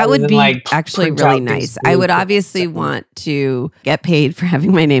 Yeah. That would be actually really nice. I would obviously want to get paid for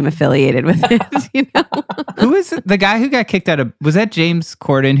having my name affiliated with it. You know? Who is the guy who got kicked out of? Was that James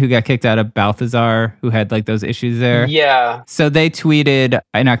Corden who got kicked out of Balthazar, who had like those issues there? Yeah. So they tweeted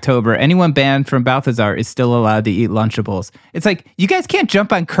in October, anyone banned from Balthazar is still allowed to eat Lunchables. It's like, you guys can't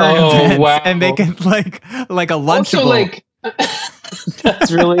jump on current events and make it like a Lunchable. Also, like,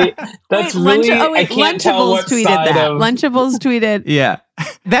 that's really I can't tell what tweeted side that. of Lunchables tweeted. Yeah.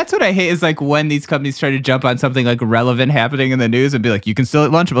 That's what I hate, is like when these companies try to jump on something like relevant happening in the news and be like, you can still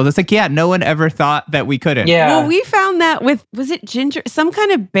eat Lunchables. It's like, yeah, no one ever thought that we couldn't. Yeah. Well, we found that with, was it ginger? Some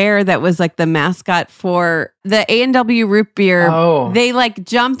kind of bear that was like the mascot for the A&W root beer. Oh. They like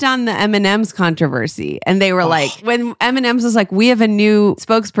jumped on the M&M's controversy. And they were like, when M&M's was like, we have a new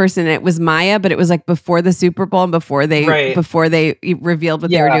spokesperson, and it was Maya, but it was like before the Super Bowl and before they revealed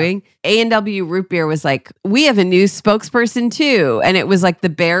what they were doing. A&W root beer was like, we have a new spokesperson too. And it was like the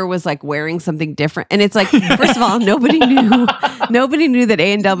bear was like wearing something different. And it's like, first of all, nobody knew that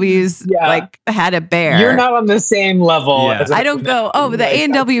A&W's like had a bear. You're not on the same level. Yeah. As I don't go, but the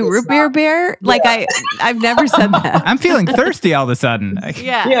A&W root beer? Like I've never said that. I'm feeling thirsty all of a sudden.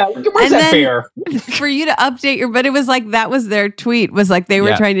 Yeah. Where's that bear? For you to update but it was like, that was their tweet, was like, they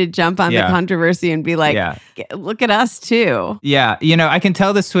were trying to jump on the controversy and be like, look at us too. Yeah. You know, I can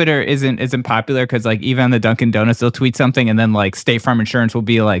tell this Twitter isn't popular, because like even on the Dunkin' Donuts, they'll tweet something and then like State Farm Insurance will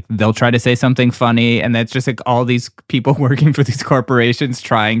be like, they'll try to say something funny, and that's just like all these people working for these corporations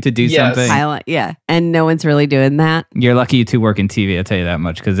trying to do something. Yeah. And no one's really doing that. You're lucky you two work in TV, I'll tell you that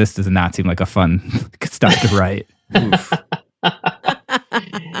much, because this does not seem like a fun stuff to write. Oof.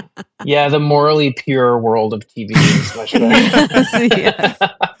 Yeah, the morally pure world of TV is much better. Yes.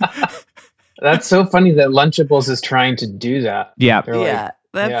 That's so funny that Lunchables is trying to do that. Yeah. They're like,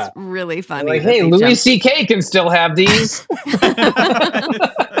 That's really funny. like, hey, Louis C.K. can still have these.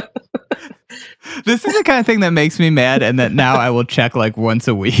 This is the kind of thing that makes me mad, and that now I will check like once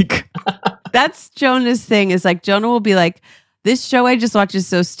a week. That's Jonah's thing, is like, Jonah will be like, this show I just watched is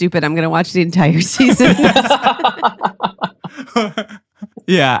so stupid, I'm going to watch the entire season.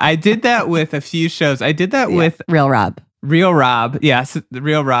 Yeah, I did that with a few shows. I did that with Real Rob. Yes, the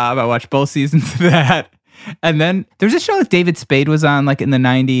Real Rob. I watched both seasons of that. And then there's a show that David Spade was on, like in the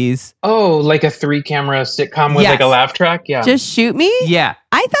 90s. Oh, like a 3-camera sitcom with like a laugh track? Yeah. Just Shoot Me? Yeah.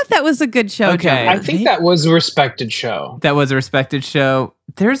 I thought that was a good show, Okay. Jonah. I think that was a respected show. That was a respected show.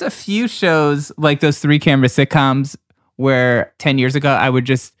 There's a few shows like those 3-camera sitcoms where 10 years ago I would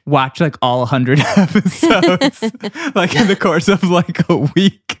just watch like all 100 episodes like in the course of like a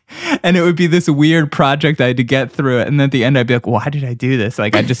week, and it would be this weird project I had to get through it, and then at the end I'd be like, why did I do this?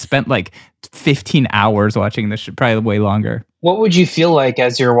 Like I just spent like 15 hours watching this, probably way longer. What would you feel like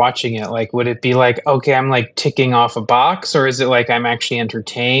as you're watching it? Like, would it be like, okay, I'm like ticking off a box, or is it like I'm actually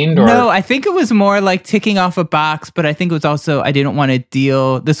entertained? Or No, I think it was more like ticking off a box, but I think it was also, I didn't want to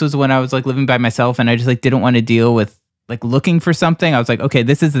deal. This was when I was like living by myself, and I just like didn't want to deal with like looking for something. I was like, okay,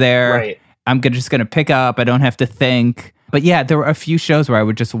 this is there. Right. I'm just going to pick up. I don't have to think. But yeah, there were a few shows where I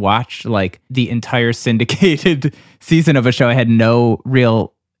would just watch like the entire syndicated season of a show I had no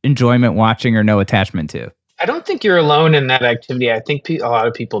real enjoyment watching or no attachment to. I don't think you're alone in that activity. I think a lot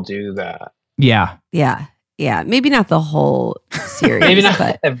of people do that. Yeah. Yeah. Maybe not the whole series. Maybe not.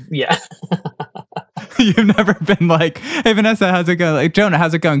 But Yeah. You've never been like, hey, Vanessa, how's it going? Like, Jonah,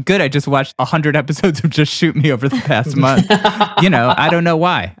 how's it going? Good. I just watched 100 episodes of Just Shoot Me over the past month. I don't know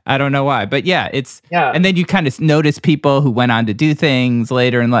why. But yeah, and then you kind of notice people who went on to do things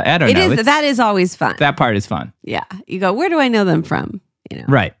later and I don't know. That is always fun. That part is fun. Yeah. You go, where do I know them from?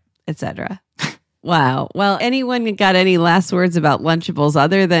 Right. Etc. Wow. Well, anyone got any last words about Lunchables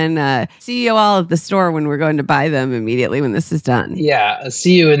other than see you all at the store when we're going to buy them immediately when this is done? Yeah.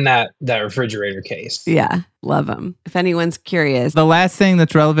 See you in that refrigerator case. Yeah. Love them. If anyone's curious. The last thing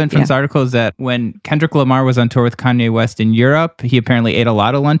that's relevant from this article is that when Kendrick Lamar was on tour with Kanye West in Europe, he apparently ate a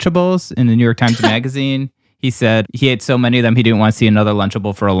lot of Lunchables. In the New York Times Magazine, he said he ate so many of them he didn't want to see another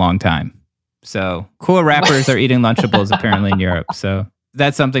Lunchable for a long time. So cool rappers are eating Lunchables apparently in Europe. So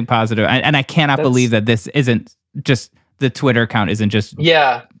that's something positive. And I cannot believe that this isn't just the Twitter account isn't just.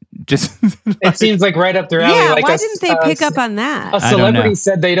 Yeah. Just it seems like right up their alley. Yeah, like why didn't they pick up on that? A celebrity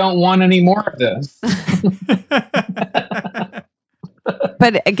said they don't want any more of this.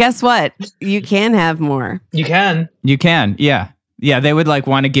 But guess what? You can have more. You can. Yeah. Yeah, they would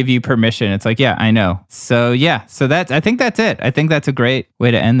want to give you permission. It's like, yeah, I know. So I think that's it. I think that's a great way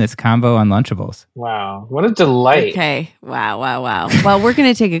to end this convo on Lunchables. Wow, what a delight. Okay, wow. Well, we're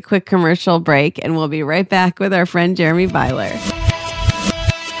going to take a quick commercial break and we'll be right back with our friend Jeremy Beiler.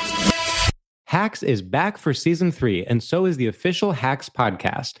 Hacks is back for season 3, and so is the official Hacks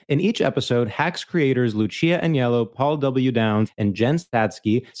podcast. In each episode, Hacks creators Lucia Agnello, Paul W. Downs, and Jen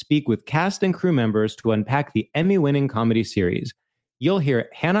Statsky speak with cast and crew members to unpack the Emmy-winning comedy series. You'll hear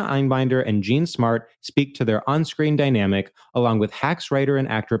Hannah Einbinder and Jean Smart speak to their on-screen dynamic, along with Hacks writer and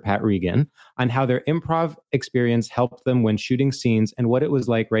actor Pat Regan, on how their improv experience helped them when shooting scenes and what it was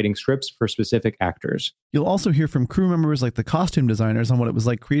like writing scripts for specific actors. You'll also hear from crew members like the costume designers on what it was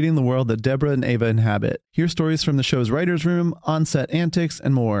like creating the world that Deborah and Ava inhabit. Hear stories from the show's writer's room, on-set antics,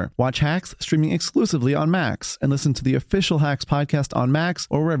 and more. Watch Hacks streaming exclusively on Max, and listen to the official Hacks podcast on Max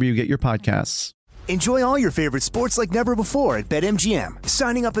or wherever you get your podcasts. Enjoy all your favorite sports like never before at BetMGM.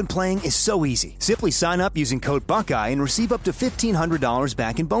 Signing up and playing is so easy. Simply sign up using code Buckeye and receive up to $1,500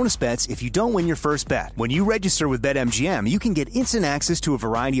 back in bonus bets if you don't win your first bet. When you register with BetMGM, you can get instant access to a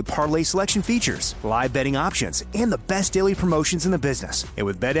variety of parlay selection features, live betting options, and the best daily promotions in the business. And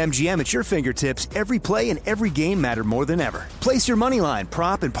with BetMGM at your fingertips, every play and every game matter more than ever. Place your moneyline,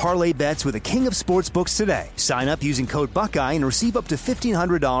 prop, and parlay bets with the king of sportsbooks today. Sign up using code Buckeye and receive up to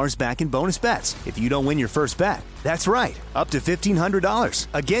 $1,500 back in bonus bets if you don't win your first bet. That's right, up to $1,500.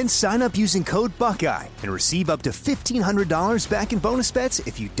 Again, sign up using code Buckeye and receive up to $1,500 back in bonus bets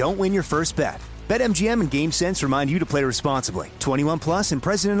if you don't win your first bet. BetMGM and GameSense remind you to play responsibly. 21 plus and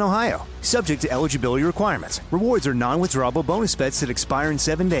present in Ohio. Subject to eligibility requirements. Rewards are non-withdrawable bonus bets that expire in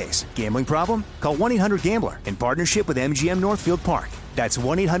 7 days. Gambling problem? Call 1-800-GAMBLER in partnership with MGM Northfield Park. That's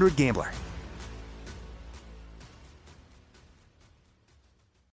 1-800-GAMBLER.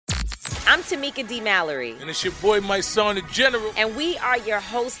 I'm Tamika D. Mallory. And it's your boy, my son, the General. And we are your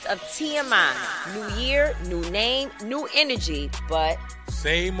hosts of TMI. New year, new name, new energy, but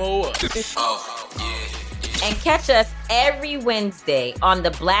same old. And catch us every Wednesday on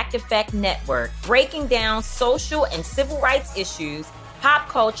the Black Effect Network, breaking down social and civil rights issues, pop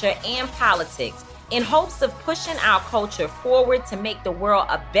culture, and politics in hopes of pushing our culture forward to make the world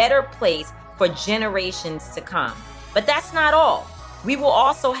a better place for generations to come. But that's not all. We will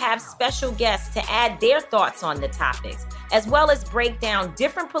also have special guests to add their thoughts on the topics, as well as break down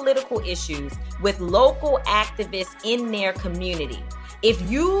different political issues with local activists in their community. If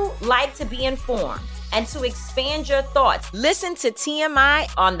you like to be informed and to expand your thoughts, listen to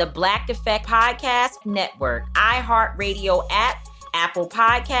TMI on the Black Effect Podcast Network, iHeartRadio app, Apple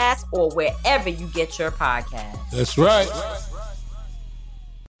Podcasts, or wherever you get your podcasts. That's right.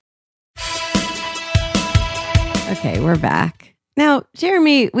 Okay, we're back. Now,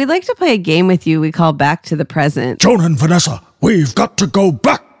 Jeremy, we'd like to play a game with you we call Back to the Present. Jonah and Vanessa, we've got to go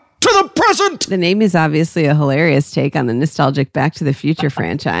back to the present! The name is obviously a hilarious take on the nostalgic Back to the Future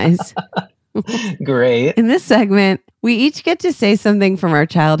franchise. Great. In this segment, we each get to say something from our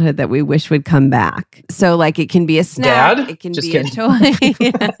childhood that we wish would come back. So, it can be a snack, Dad? it can Just be kidding. a toy.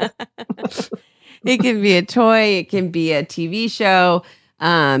 It can be a toy, it can be a TV show.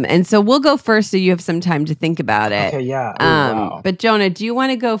 And so we'll go first so you have some time to think about it. Okay, yeah. Wow. But Jonah, do you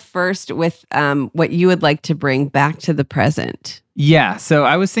want to go first with what you would like to bring back to the present? Yeah. So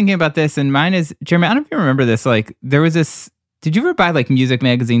I was thinking about this, and mine is, Jeremy, I don't know if you remember this. There was this, did you ever buy music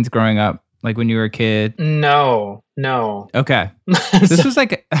magazines growing up? When you were a kid? No. Okay. This was so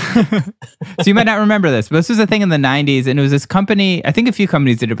you might not remember this, but this was a thing in the 90s, and it was this company, I think a few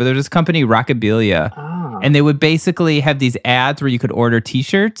companies did it, but there was this company, Rockabilia. And they would basically have these ads where you could order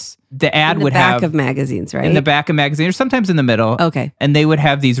t-shirts. The ad would have... in the back of magazines, right? In the back of magazines, or sometimes in the middle. Okay. And they would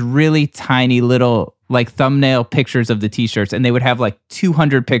have these really tiny little like thumbnail pictures of the t-shirts. And they would have like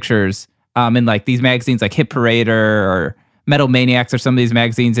 200 pictures in like these magazines like Hit Parader or Metal Maniacs or some of these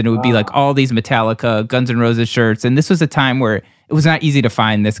magazines. And it would be like all these Metallica, Guns N' Roses shirts. And this was a time where it was not easy to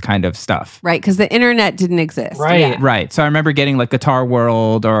find this kind of stuff. Right, because the internet didn't exist. Right. Yeah. Right. So I remember getting like Guitar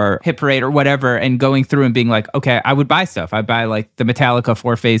World or Hit Parade or whatever and going through and being like, okay, I would buy stuff. I'd buy like the Metallica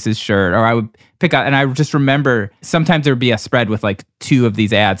Four Faces shirt, or I would pick out, and I just remember sometimes there would be a spread with like 2 of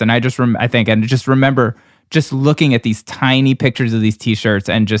these ads. And I just remember just looking at these tiny pictures of these t-shirts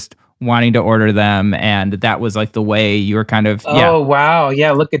and just wanting to order them. And that was like the way you were kind of, Oh, wow.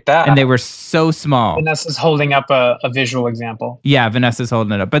 Yeah, look at that. And they were so small. Vanessa's holding up a visual example. Yeah, Vanessa's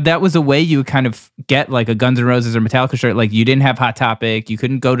holding it up. But that was a way you would kind of get like a Guns N' Roses or Metallica shirt. Like you didn't have Hot Topic. You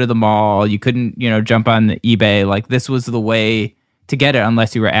couldn't go to the mall. You couldn't, jump on eBay. Like this was the way to get it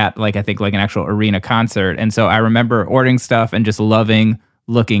unless you were at like, I think like an actual arena concert. And so I remember ordering stuff and just loving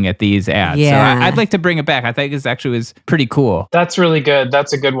looking at these ads. Yeah. So I'd like to bring it back. I think this actually was pretty cool. That's really good.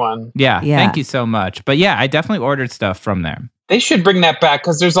 That's a good one. Yeah. Thank you so much. But yeah, I definitely ordered stuff from there. They should bring that back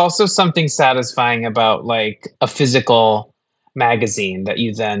because there's also something satisfying about like a physical magazine that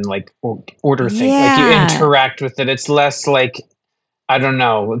you then like order things. Like you interact with it. It's less like, I don't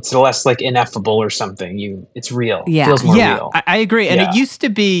know, it's less like ineffable or something. It's real. Yeah. It feels more real. I agree. And it used to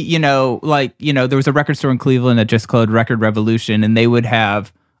be, there was a record store in Cleveland that just called Record Revolution, and they would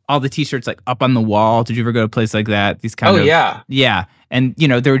have all the t-shirts like up on the wall. Did you ever go to a place like that? These kind of... yeah. Yeah. And,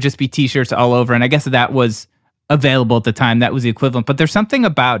 there would just be t-shirts all over. And I guess that was available at the time. That was the equivalent. But there's something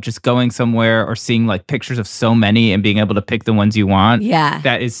about just going somewhere or seeing like pictures of so many and being able to pick the ones you want. Yeah.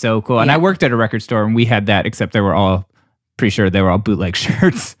 That is so cool. And I worked at a record store and we had that, except pretty sure they were all bootleg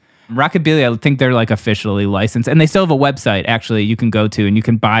shirts. Rockabilly, I think they're like officially licensed, and they still have a website actually you can go to and you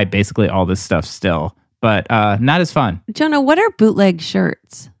can buy basically all this stuff still, but not as fun. Jonah, what are bootleg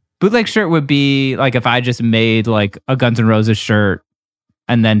shirts? Bootleg shirt would be like if I just made like a Guns N' Roses shirt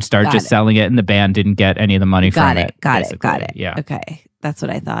and then started selling it and the band didn't get any of the money from it. Got it. Yeah. Okay. That's what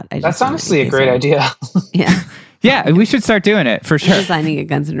I thought. That's honestly a great idea. Yeah. Yeah, we should start doing it for sure. Designing a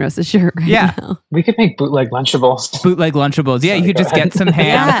Guns N' Roses shirt right now. We could make bootleg Lunchables. Bootleg Lunchables. Yeah, you could just get some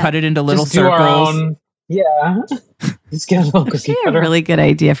ham, cut it into little just do circles. Our own, just get a little cookie cutter. A really good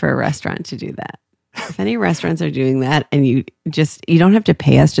idea for a restaurant to do that. If any restaurants are doing that and you don't have to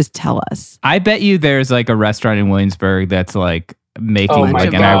pay us, just tell us. I bet you there's like a restaurant in Williamsburg that's like making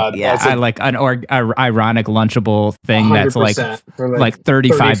like an ironic Lunchable thing that's like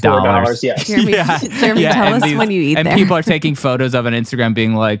 $35. Yes. Jeremy, tell us when you eat and there. people are taking photos of it on Instagram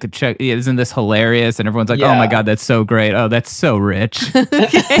being like, check, isn't this hilarious? And everyone's like, oh my God, that's so great. Oh, that's so rich.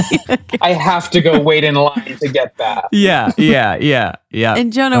 I have to go wait in line to get that. Yeah.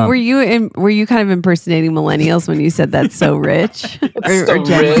 And Jonah, were you kind of impersonating millennials when you said that's so rich? or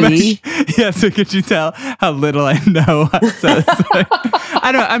Gen Z? Yeah, so could you tell how little I know?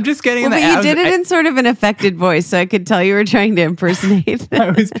 I don't know. I'm just getting but you did it in sort of an affected voice, so I could tell you were trying to impersonate.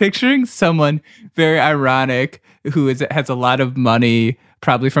 I was picturing someone very ironic who has a lot of money,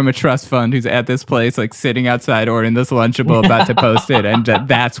 probably from a trust fund, who's at this place, like sitting outside ordering this Lunchable, about to post it, and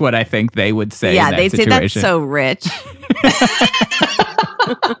that's what I think they would say. Yeah, in that they'd situation. say that's so rich.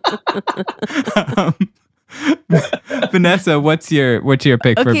 Vanessa, what's your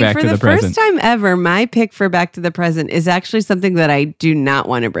pick for Back to the Present? For the first time ever, my pick for Back to the Present is actually something that I do not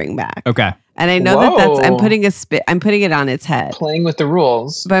want to bring back. Okay. And I know I'm putting it on its head. Playing with the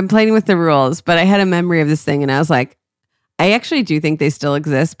rules. But I'm playing with the rules. But I had a memory of this thing and I was like, I actually do think they still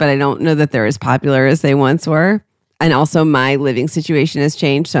exist, but I don't know that they're as popular as they once were. And also my living situation has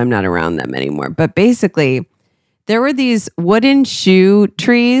changed, so I'm not around them anymore. But basically, there were these wooden shoe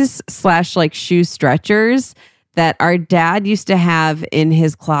trees / like shoe stretchers that our dad used to have in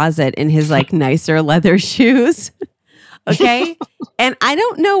his closet in his like nicer leather shoes. Okay. And I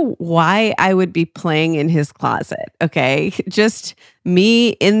don't know why I would be playing in his closet. Okay. Just me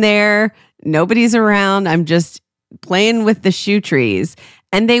in there. Nobody's around. I'm just playing with the shoe trees.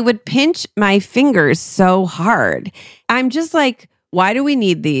 And they would pinch my fingers so hard. I'm just like, why do we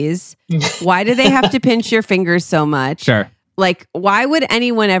need these? Why do they have to pinch your fingers so much? Sure. Like, why would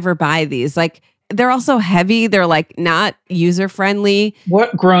anyone ever buy these? Like, they're also heavy. They're like not user friendly.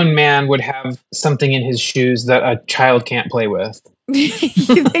 What grown man would have something in his shoes that a child can't play with? You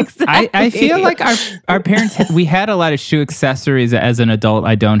think so? I I feel like our parents, we had a lot of shoe accessories as an adult.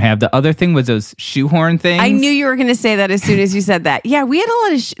 I don't have. The other thing was those shoehorn things. I knew you were going to say that as soon as you said that. Yeah, we had a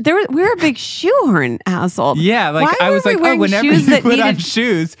lot of, we were a big shoehorn household. Yeah, like Why I was were we like, wearing whenever shoes you that put on needed-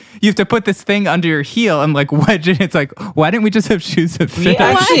 shoes, you have to put this thing under your heel and like wedge it. It's like, why didn't we just have shoes that We fit?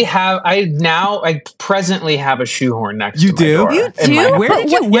 actually have. I presently have a shoehorn next You to my do? door. You in my do? house.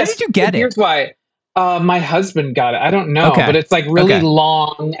 Where did you get it? Here's why. My husband got it. I don't know, Okay. but it's like really Okay.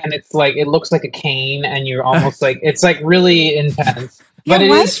 long, and it's like it looks like a cane, and you're almost like it's like really intense. Yeah, But it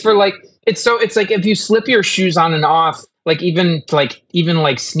why- is for like it's like if you slip your shoes on and off, like even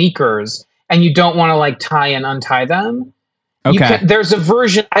sneakers, and you don't want to like tie and untie them. Okay. There's a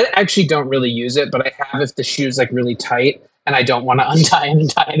version. I actually don't really use it, but I have if the shoe's like really tight and I don't want to untie and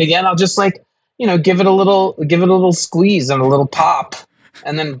tie it again. I'll just like give it a little squeeze and a little pop,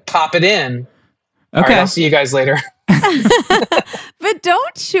 and then pop it in. All Okay. right, I'll see you guys later. But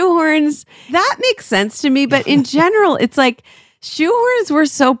don't shoehorns, that makes sense to me. But in general, it's like shoehorns were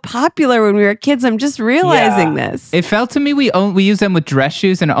so popular when we were kids. I'm just realizing this. It felt to me we use them with dress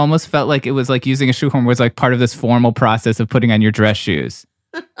shoes, and it almost felt like it was like using a shoehorn was like part of this formal process of putting on your dress shoes.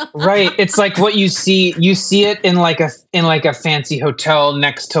 Right. It's like what you see it in like a fancy hotel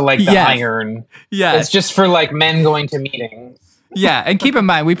next to like the Yes. iron. Yeah. It's just for like men going to meetings. Yeah, and keep in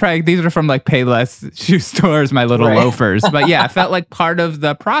mind, these are from like Payless shoe stores, my little Right. loafers. But yeah, it felt like part of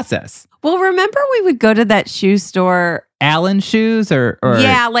the process. Well, remember we would go to that shoe store. Allen shoes or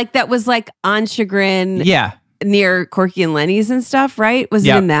Yeah, like that was like on Chagrin yeah, near Corky and Lenny's and stuff, right? Was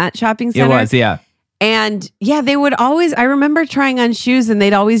Yep. it in that shopping it center? was. Yeah, And yeah, they would always, I remember trying on shoes and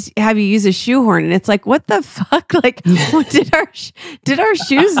they'd always have you use a shoehorn. And it's like, what the fuck? Like, did our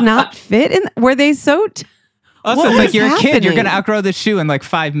shoes not fit in? Were they so... also What it's like was you're a kid, you're happening? gonna outgrow the shoe in like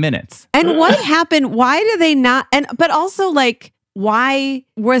 5 minutes. And what happened? Why do they not? But also like, why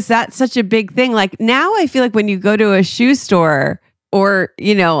was that such a big thing? Like now I feel like when you go to a shoe store or,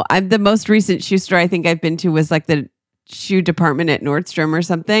 I'm the most recent shoe store I think I've been to was like the shoe department at Nordstrom or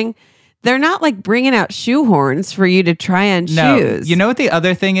something. They're not like bringing out shoehorns for you to try on No, shoes. you know what the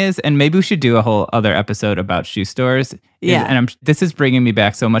other thing is, and maybe we should do a whole other episode about shoe stores. Yeah. And this is bringing me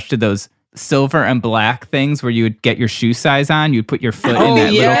back so much to those silver and black things where you would get your shoe size on, you'd put your foot in Oh,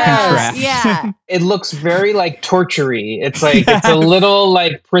 that yes. little contraption. Yeah. It looks very like torture-y. It's like it's a little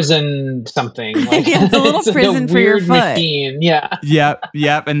like prison something. Like, Yeah, it's a little prison for your weird foot. machine. Yeah.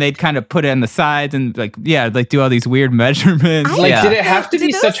 Yep. And they'd kind of put it on the sides and like do all these weird measurements. Like, yeah. did it have to Do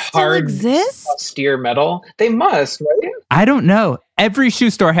be those such still hard, exist? austere metal? They must, right? I don't know. Every shoe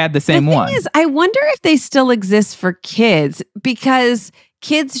store had the same the thing one. is, I wonder if they still exist for kids because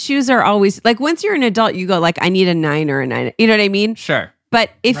kids' shoes are always like once you're an adult, you go like, I need a 9 or a 9. You know what I mean? Sure.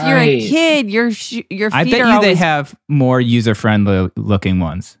 But if you're a Right. kid, your feet I bet are you always they have more user-friendly looking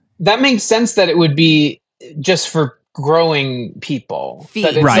ones. That makes sense that it would be just for growing people. Feet.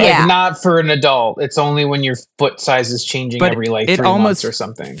 That it's Right. like Yeah. not for an adult. It's only when your foot size is changing But every like it 3 almost months or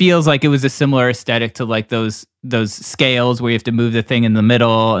something. feels like it was a similar aesthetic to like those scales where you have to move the thing in the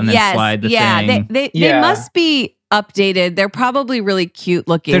middle and then slide the thing. They Yeah. must be updated. They're probably really cute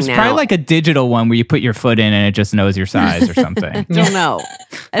looking There's now. probably like a digital one where you put your foot in and it just knows your size or something. Don't know.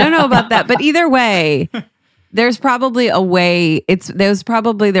 I don't know about that, but either way, there's probably a way.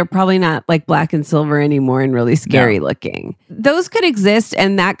 They're probably not like black and silver anymore and really scary looking. Those could exist,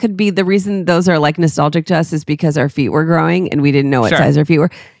 and that could be the reason those are like nostalgic to us is because our feet were growing and we didn't know what Sure. size our feet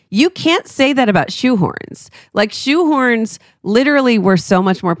were. You can't say that about shoehorns. Like shoehorns literally were so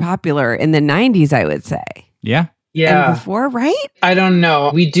much more popular in the 90s, I would say. Yeah. And Yeah. before, right? I don't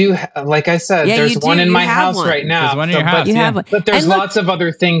know. We do, like I said, Yeah, there's you one do. in You my have house one. right now. There's one in your but- house. You yeah. have one. But there's And look- lots of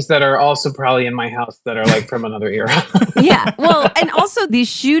other things that are also probably in my house that are like from another era. Yeah. Well, and also these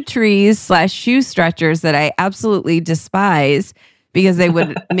shoe trees / shoe stretchers that I absolutely despise because they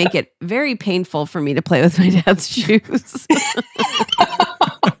would make it very painful for me to play with my dad's shoes.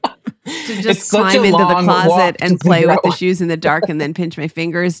 To It's just such a climb into the long walk closet to and play figure with out the what- shoes in the dark and then pinch my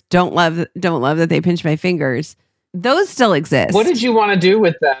fingers. Don't love that they pinch my fingers. Those still exist. What did you want to do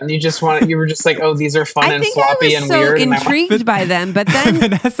with them? You were just like, oh, these are fun I and think I floppy was and so weird. and I want- intrigued by them, but then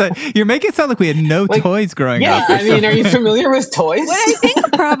Vanessa, you're making it sound like we had no Like, toys growing yeah, up. or I mean, are you something. familiar with toys? what I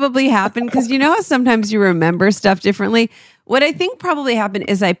think probably happened, because you know how sometimes you remember stuff differently? What I think probably happened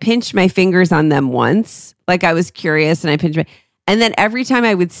is I pinched my fingers on them once. Like I was curious and I pinched and then every time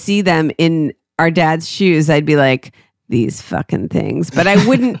I would see them in our dad's shoes, I'd be like, these fucking things. But I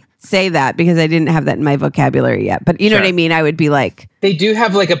wouldn't say that because I didn't have that in my vocabulary yet. But you know Sure. what I mean? I would be like, They do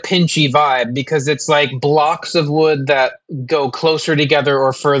have like a pinchy vibe because it's like blocks of wood that go closer together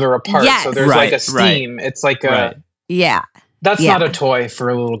or further apart. Yes. So there's Right, like a steam. It's like a Right. yeah. That's not a toy for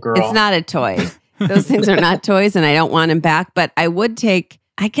a little girl. It's not a toy. Those things are not toys, and I don't want them back. But I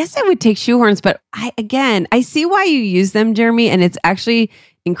guess I would take shoehorns. But I see why you use them, Jeremy, and it's actually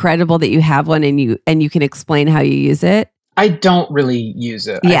incredible that you have one and you can explain how you use it. I don't really use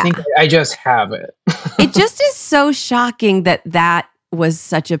it. Yeah. I think I just have it. It just is so shocking that was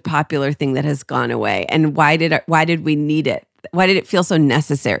such a popular thing that has gone away. And why did we need it? Why did it feel so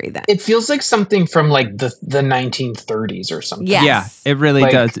necessary then? It feels like something from like the 1930s or something. Yes. Yeah, it really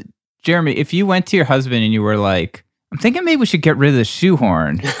does. Jeremy, if you went to your husband and you were like, I'm thinking maybe we should get rid of the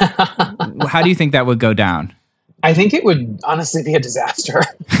shoehorn. How do you think that would go down? I think it would honestly be a disaster.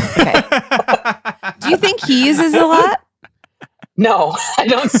 Okay. Do you think he uses it a lot? No, I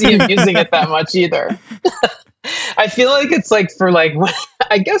don't see him using it that much either. I feel like it's like for like,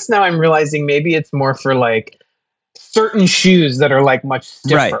 I guess now I'm realizing maybe it's more for like certain shoes that are like much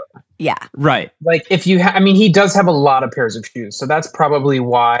stiffer. Right. Yeah. Right. Like if you he does have a lot of pairs of shoes. So that's probably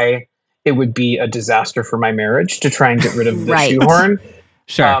why it would be a disaster for my marriage to try and get rid of the shoehorn.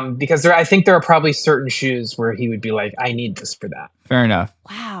 Sure. Because I think there are probably certain shoes where he would be like, I need this for that. Fair enough.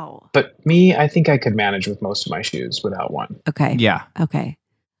 Wow. But me, I think I could manage with most of my shoes without one. Okay. Yeah. Okay.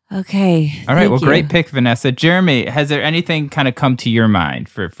 All right. Well, great pick, Vanessa. Jeremy, has there anything kind of come to your mind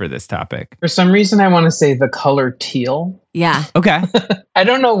for this topic? For some reason, I want to say the color teal. Yeah. Okay. I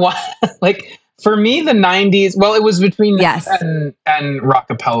don't know why. Like for me, the 90s, well, it was between that and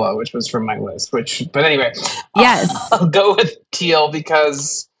Rockapella, which was from my list, but anyway, yes, I'll go with teal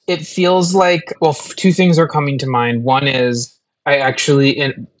because it feels like, well, two things are coming to mind. One is I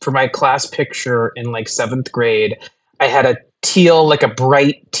actually, for my class picture in like 7th grade, I had a teal, like a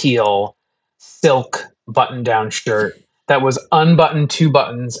bright teal silk button down shirt that was unbuttoned 2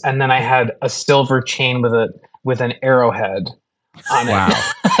 buttons. And then I had a silver chain with an arrowhead on it. Wow.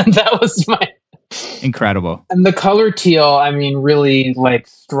 That was my incredible. And the color teal, I mean, really like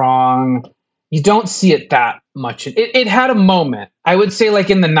strong. You don't see it that much. It had a moment. I would say like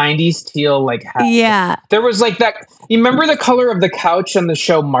in the 90s, teal like had, there was like that. You remember the color of the couch on the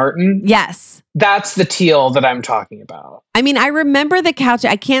show Martin? Yes. That's the teal that I'm talking about. I mean, I remember the couch.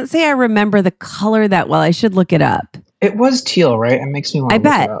 I can't say I remember the color that well. I should look it up. It was teal, right? It makes me want to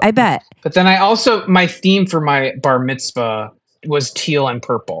look it up. I bet. But then my theme for my bar mitzvah was teal and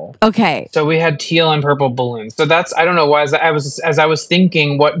purple. Okay. So we had teal and purple balloons. So that's, I don't know why, as I was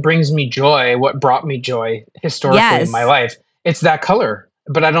thinking what brings me joy, what brought me joy historically in my life, it's that color.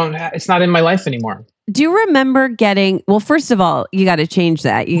 But it's not in my life anymore. Do you remember well, first of all, you got to change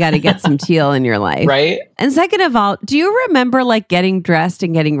that. You got to get some teal in your life. Right. And second of all, do you remember like getting dressed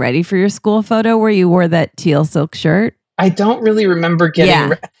and getting ready for your school photo where you wore that teal silk shirt? I don't really remember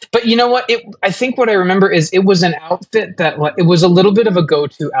getting, but you know what? I think what I remember is it was an outfit that it was a little bit of a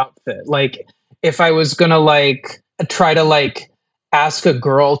go-to outfit. Like if I was going to like try to like ask a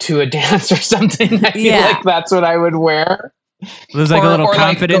girl to a dance or something, I feel like that's what I would wear. It was like a little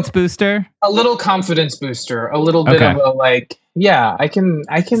confidence booster? A little confidence booster. A little bit of a like, yeah, I can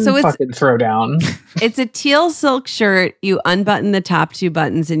fucking throw down. It's a teal silk shirt. You unbutton the top 2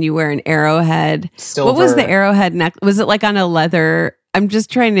 buttons and you wear an arrowhead. Silver. What was the arrowhead neck? Was it like on a leather? I'm just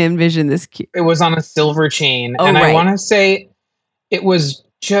trying to envision this. It was on a silver chain. And I want to say it was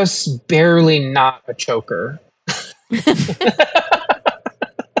just barely not a choker.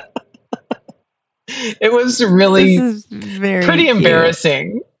 It was really pretty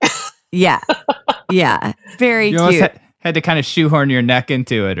embarrassing. Yeah. Yeah. Very cute. Had to kind of shoehorn your neck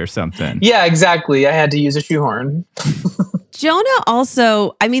into it or something. Yeah, exactly. I had to use a shoehorn. Jonah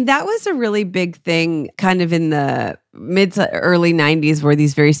also, I mean, that was a really big thing kind of in the mid to early 90s were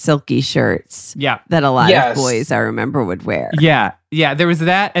these very silky shirts. Yeah. That a lot of boys I remember would wear. Yeah. Yeah. There was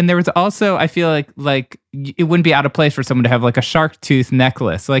that. And there was also, I feel like it wouldn't be out of place for someone to have like a shark tooth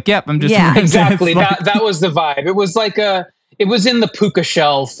necklace. Like, yep, I'm just. Yeah, exactly. That was the vibe. It was like it was in the puka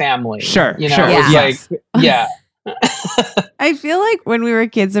shell family. Sure. You know, sure. It was like, yeah. I feel like when we were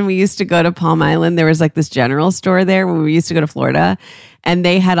kids and we used to go to Palm Island, there was like this general store there when we used to go to Florida and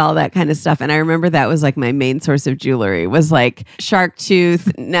they had all that kind of stuff. And I remember that was like my main source of jewelry was like shark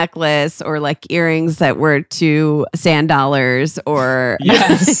tooth necklace or like earrings that were $2 sand dollars or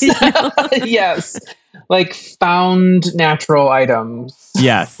yes, you know? Yes, like found natural items.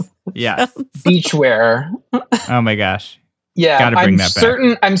 Yes. Yes. Beachwear. Oh my gosh. Yeah, gotta bring that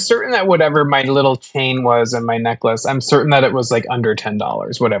back. I'm certain that whatever my little chain was and my necklace, I'm certain that it was like under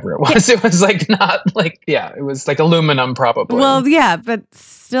 $10, whatever it was. It was like not like, yeah, it was like aluminum probably. Well, yeah, but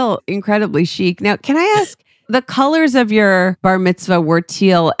still incredibly chic. Now, can I ask, the colors of your bar mitzvah were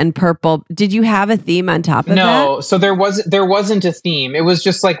teal and purple. Did you have a theme on top of that? No, so there wasn't a theme. It was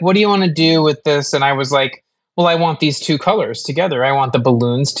just like, what do you want to do with this? And I was like, well, I want these two colors together. I want the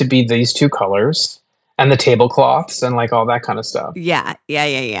balloons to be these two colors and the tablecloths and like all that kind of stuff. Yeah.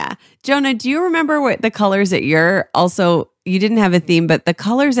 Jonah, do you remember what the colors that you didn't have a theme, but the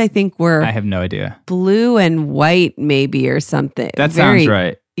colors I think were I have no idea. Blue and white maybe or something. That sounds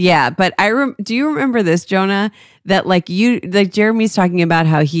right. Yeah, but do you remember this, Jonah? That like Jeremy's talking about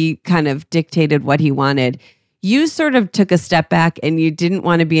how he kind of dictated what he wanted. You sort of took a step back and you didn't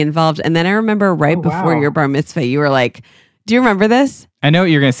want to be involved. And then I remember before your bar mitzvah, you were like, do you remember this? I know what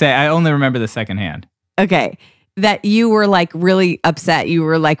you're going to say. I only remember the second hand. Okay. That you were like really upset. You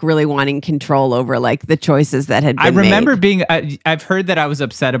were like really wanting control over like the choices that had been made. I remember being, I've heard that I was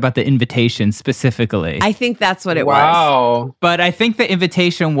upset about the invitation specifically. I think that's what it was. Wow. But I think the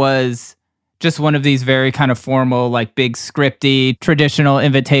invitation was just one of these very kind of formal, like big scripty, traditional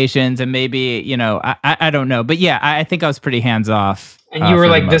invitations. And maybe, I don't know. But yeah, I think I was pretty hands off. And you were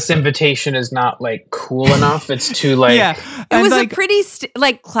like, this invitation is not like cool enough. It's too like... Yeah. It was like, a pretty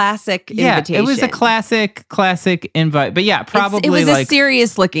classic invitation. It was a classic invite. But yeah, probably it was like... a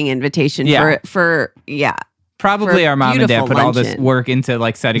serious looking invitation for Probably our mom and dad put all this luncheon. work into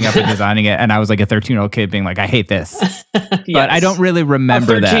like setting up and designing it. And I was like a 13-year-old kid being like, I hate this. Yes. But I don't really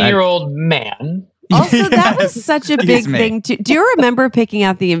remember that. A 13-year-old man. Also, that was such a big thing too. Do you remember picking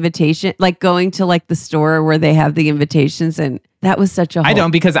out the invitation, like going to like the store where they have the invitations, and that was such a whole... I don't,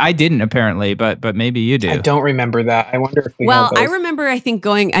 because I didn't apparently, but maybe you do. I don't remember that. I wonder if we Well, have those. I remember, I think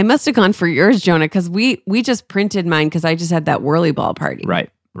I must have gone for yours, Jonah, because we just printed mine because I just had that whirly ball party. Right.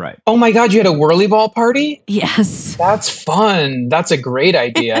 Oh my God, you had a whirly ball party? Yes. That's fun. That's a great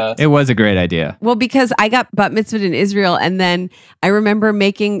idea. It was a great idea. Well, because I got bat mitzvahed in Israel, and then I remember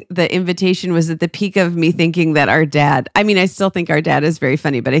making the invitation was at the peak of me thinking that our dad, I mean, I still think our dad is very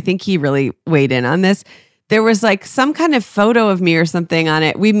funny, but I think he really weighed in on this. There was like some kind of photo of me or something on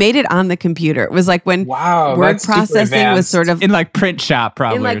it. We made it on the computer. It was like when word processing was sort of... In like print shop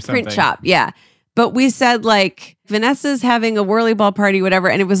probably in like or something. print shop, yeah. But we said like, Vanessa's having a whirly ball party, whatever.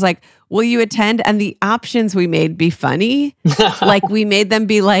 And it was like, will you attend? And the options we made be funny. Like we made them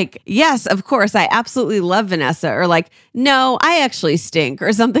be like, yes, of course. I absolutely love Vanessa. Or like, no, I actually stink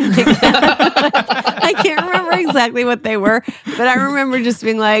or something like that. I can't remember exactly what they were, but I remember just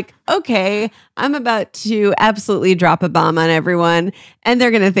being like, okay, I'm about to absolutely drop a bomb on everyone. And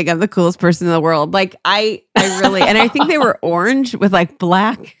they're going to think I'm the coolest person in the world. Like I really, and I think they were orange with like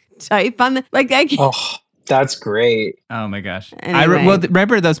black type on the, like I can't. Oh, that's great. Oh my gosh. Anyway.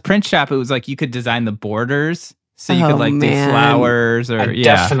 Remember those print shop, it was like you could design the borders so you could like do man. flowers or I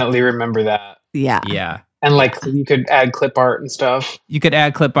definitely remember that. Yeah. And like you could add clip art and stuff. You could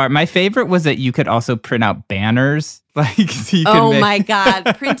add clip art. My favorite was that you could also print out banners. Like so you could my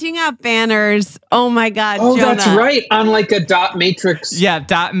God. Printing out banners. Oh my God, Oh, Jonah. that's right. On like a dot matrix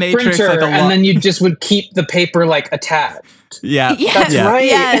dot matrix printer. like And then you just would keep the paper like attached. Yeah. Yes, That's right.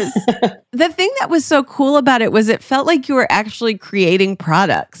 yes. The thing that was so cool about it was it felt like you were actually creating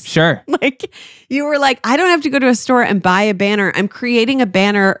products. Sure. Like you were like, I don't have to go to a store and buy a banner. I'm creating a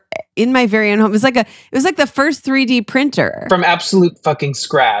banner in my very own home. It was like the first 3D printer. From absolute fucking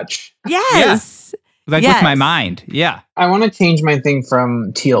scratch. Yes. Like with my mind. Yeah. I want to change my thing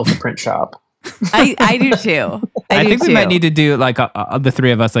from teal to print shop. I do too. I think we might need to do like the three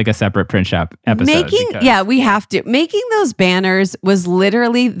of us like a separate print shop episode. We have to. Making those banners was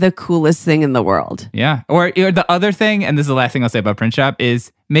literally the coolest thing in the world. Yeah. Or the other thing, and this is the last thing I'll say about print shop,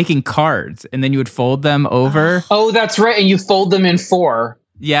 is making cards and then you would fold them over. Oh, that's right. And you fold them in 4.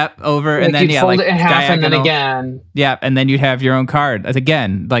 Yep, over like and then you'd fold it in half diagonal. and then again. Yeah, and then you'd have your own card. As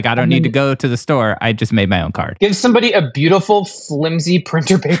again, like I don't need to go to the store. I just made my own card. Give somebody a beautiful, flimsy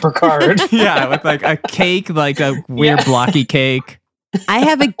printer paper card. Yeah, with like a cake, like a weird blocky cake. I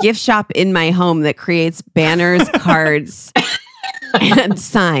have a gift shop in my home that creates banners, cards, and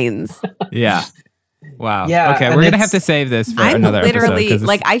signs. Yeah. Wow. Yeah, okay, and we're gonna have to save this for I'm another literally episode.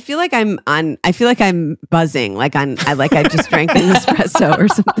 like I feel like I'm buzzing. Like I just drank an espresso or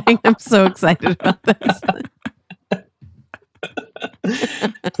something. I'm so excited about this.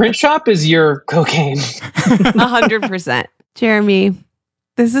 Print shop is your cocaine. 100%. Jeremy,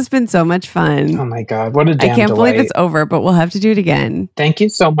 this has been so much fun. Oh my God, what a damn I can't delight. believe it's over, but we'll have to do it again. Thank you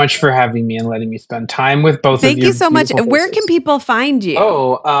so much for having me and letting me spend time with both of you. Thank you so much. Where can people find you?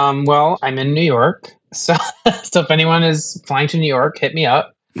 Oh, well, I'm in New York. So if anyone is flying to New York, hit me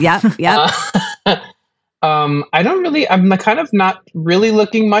up. Yeah. I'm kind of not really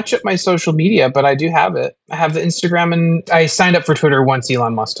looking much at my social media, but I do have it. I have the Instagram, and I signed up for Twitter once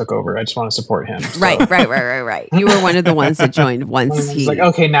Elon Musk took over. I just want to support him. So. Right. You were one of the ones that joined once he... like,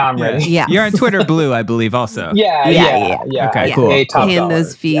 okay, now I'm ready. Yeah. You're on Twitter Blue, I believe, also. Yeah. Okay, cool. Paying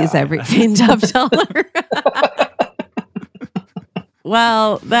those fees every top dollar.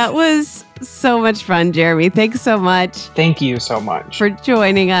 Well, that was so much fun, Jeremy. Thanks so much. Thank you so much for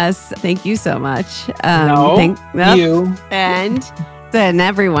joining us. Thank you so much. You and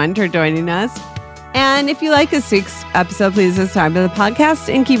everyone for joining us. And if you like this week's episode, please subscribe to the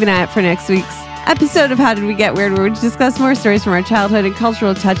podcast and keep an eye out for next week's episode of How Did We Get Weird, where we discuss more stories from our childhood and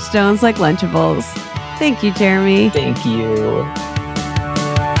cultural touchstones like Lunchables. Thank you, Jeremy. Thank you.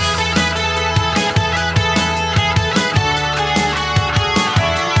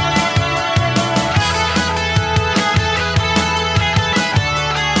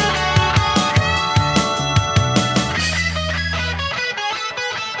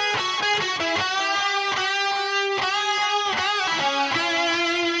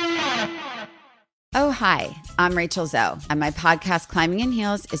 Oh, hi, I'm Rachel Zoe, and my podcast, Climbing in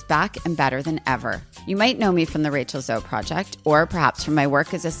Heels, is back and better than ever. You might know me from the Rachel Zoe Project, or perhaps from my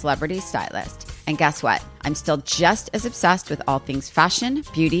work as a celebrity stylist. And guess what? I'm still just as obsessed with all things fashion,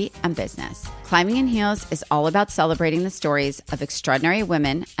 beauty, and business. Climbing in Heels is all about celebrating the stories of extraordinary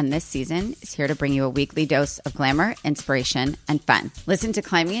women, and this season is here to bring you a weekly dose of glamour, inspiration, and fun. Listen to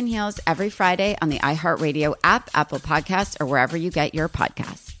Climbing in Heels every Friday on the iHeartRadio app, Apple Podcasts, or wherever you get your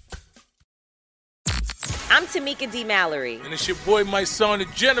podcasts. I'm Tamika D. Mallory. And it's your boy, my son, the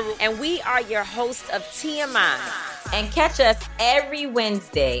General. And we are your hosts of TMI. And catch us every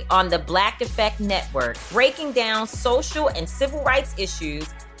Wednesday on the Black Effect Network, breaking down social and civil rights issues,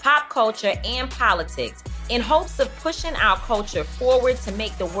 pop culture, and politics in hopes of pushing our culture forward to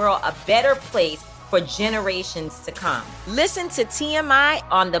make the world a better place for generations to come. Listen to TMI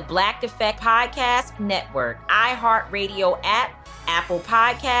on the Black Effect Podcast Network, iHeartRadio app, Apple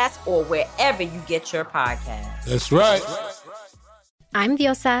Podcasts, or wherever you get your podcasts. That's right. I'm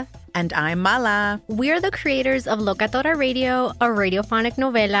Diosa. And I'm Mala. We're the creators of Locatora Radio, a radiophonic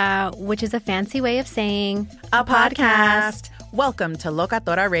novela, which is a fancy way of saying a podcast. Welcome to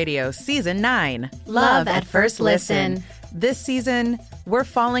Locatora Radio Season 9. Love at First Listen. This season, we're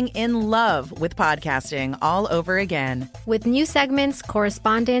falling in love with podcasting all over again. With new segments,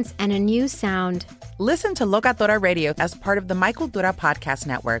 correspondence, and a new sound. Listen to Locatora Radio as part of the My Cultura Podcast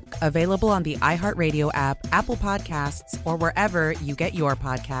Network. Available on the iHeartRadio app, Apple Podcasts, or wherever you get your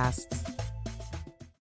podcasts.